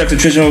big shout out to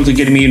Tristan for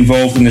getting me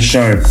involved in the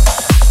show.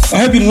 I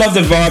hope you love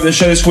the vibe of the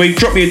show this week.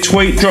 Drop me a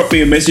tweet, drop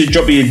me a message,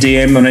 drop me a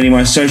DM on any of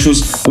my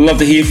socials. I'd love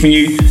to hear from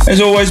you. As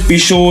always, be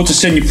sure to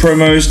send your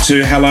promos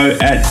to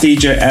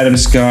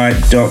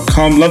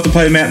hello@djadamsky.com. Love to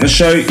play them out in the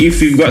show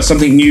if you've got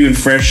something new and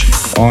fresh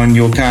on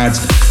your cards.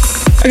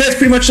 Okay, that's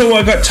pretty much all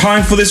I got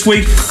time for this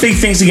week. Big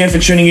thanks again for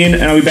tuning in,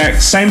 and I'll be back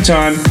same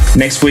time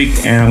next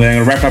week, and I'm going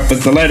to wrap up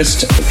with the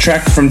latest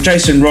track from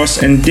Jason Ross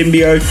and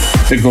Dimbio,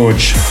 The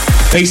Gorge.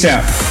 Peace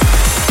out.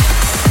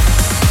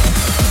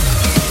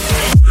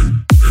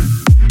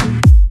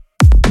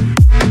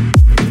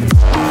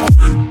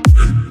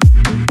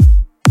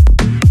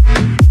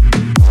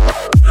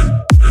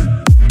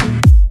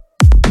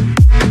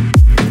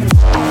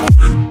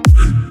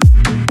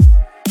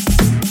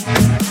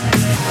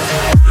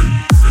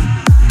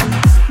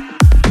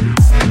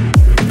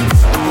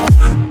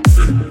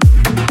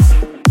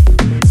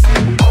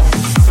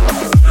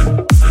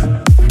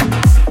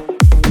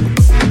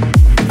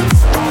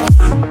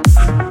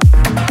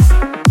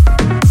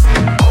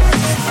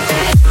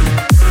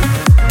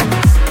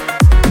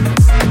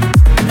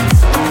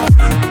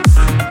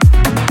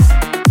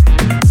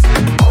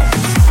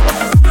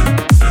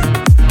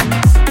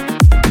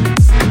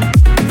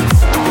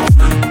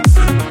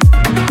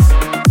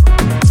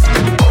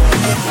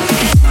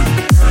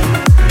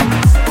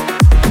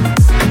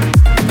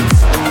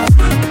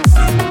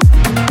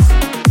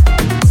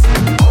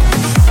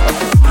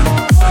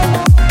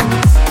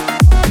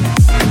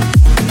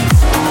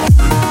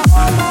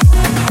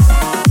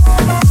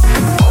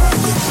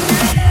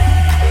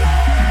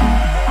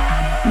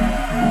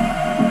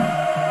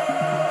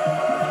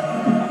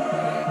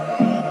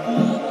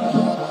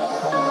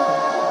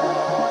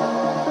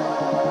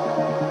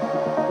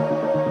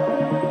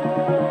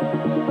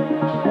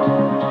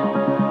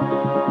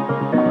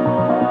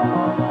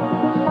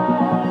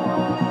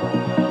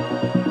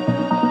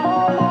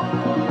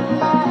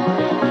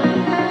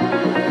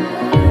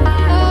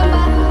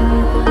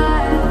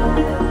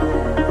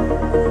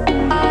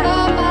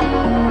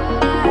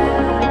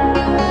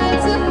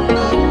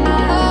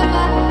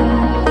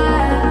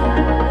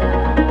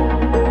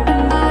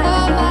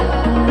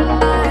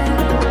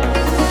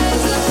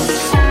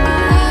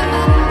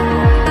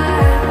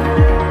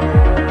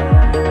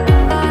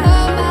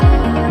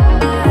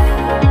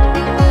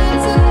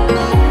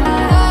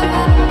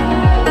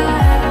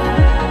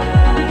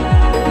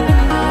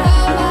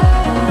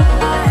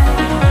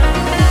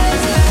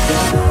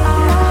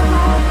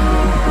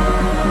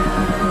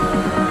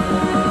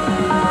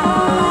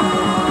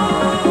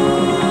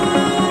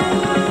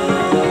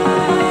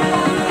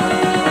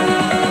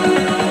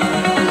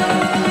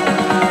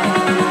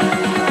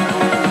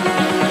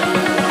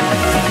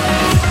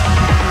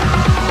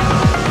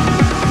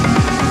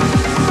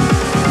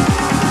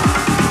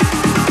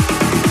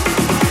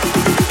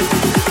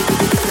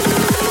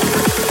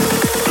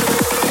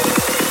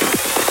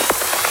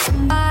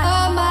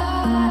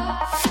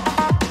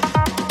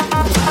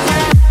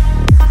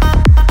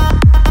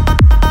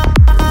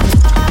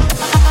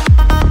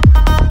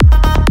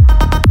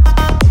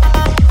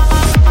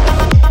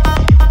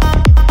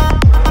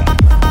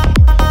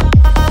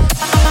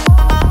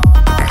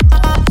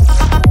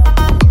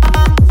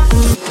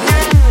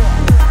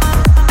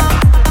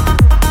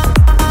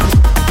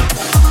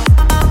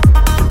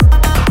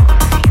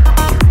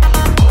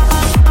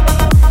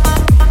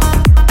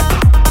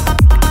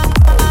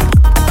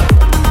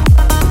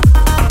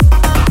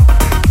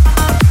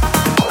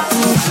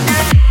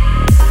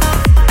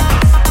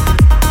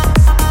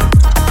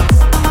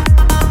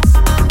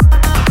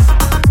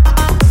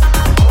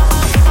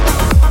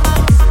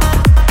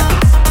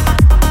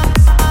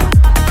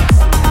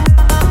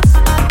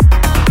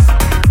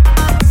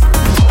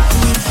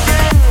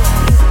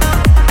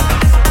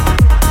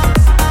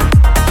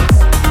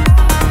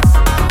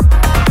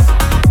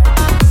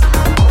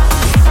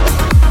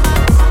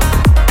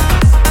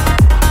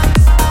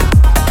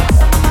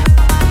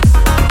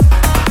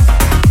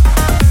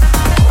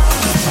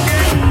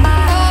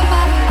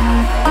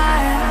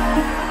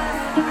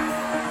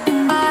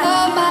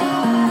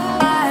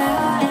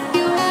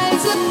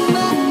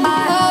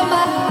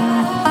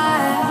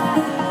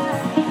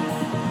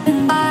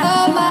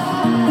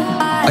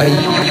 Are you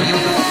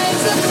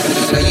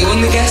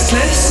on the guest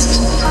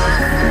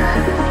list?